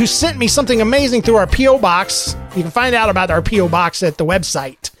Wright, who sent me something amazing through our P.O. Box. You can find out about our P.O. Box at the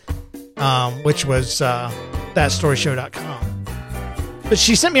website, which was thatstoryshow.com. But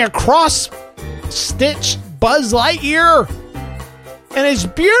she sent me a cross-stitched Buzz Lightyear, and it's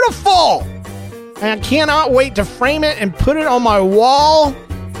beautiful. And I cannot wait to frame it and put it on my wall.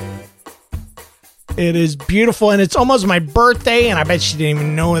 It is beautiful, and it's almost my birthday, and I bet she didn't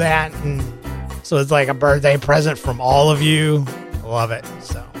even know that. And so it's like a birthday present from all of you. I love it.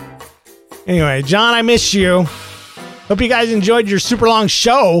 So anyway, John, I miss you. Hope you guys enjoyed your super long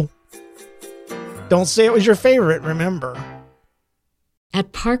show. Don't say it was your favorite, remember.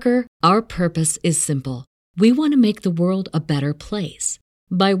 At Parker, our purpose is simple. We want to make the world a better place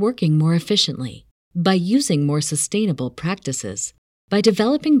by working more efficiently, by using more sustainable practices, by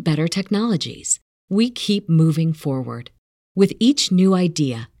developing better technologies. We keep moving forward. With each new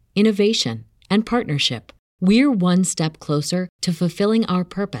idea, innovation, and partnership, we're one step closer to fulfilling our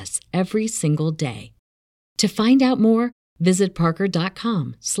purpose every single day. To find out more, visit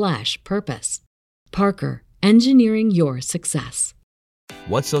parker.com/purpose. Parker, engineering your success.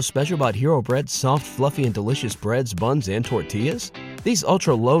 What's so special about Hero Bread's soft, fluffy, and delicious breads, buns, and tortillas? These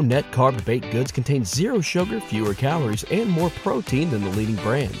ultra-low net-carb baked goods contain zero sugar, fewer calories, and more protein than the leading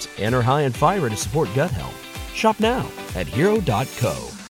brands, and are high in fiber to support gut health. Shop now at hero.co.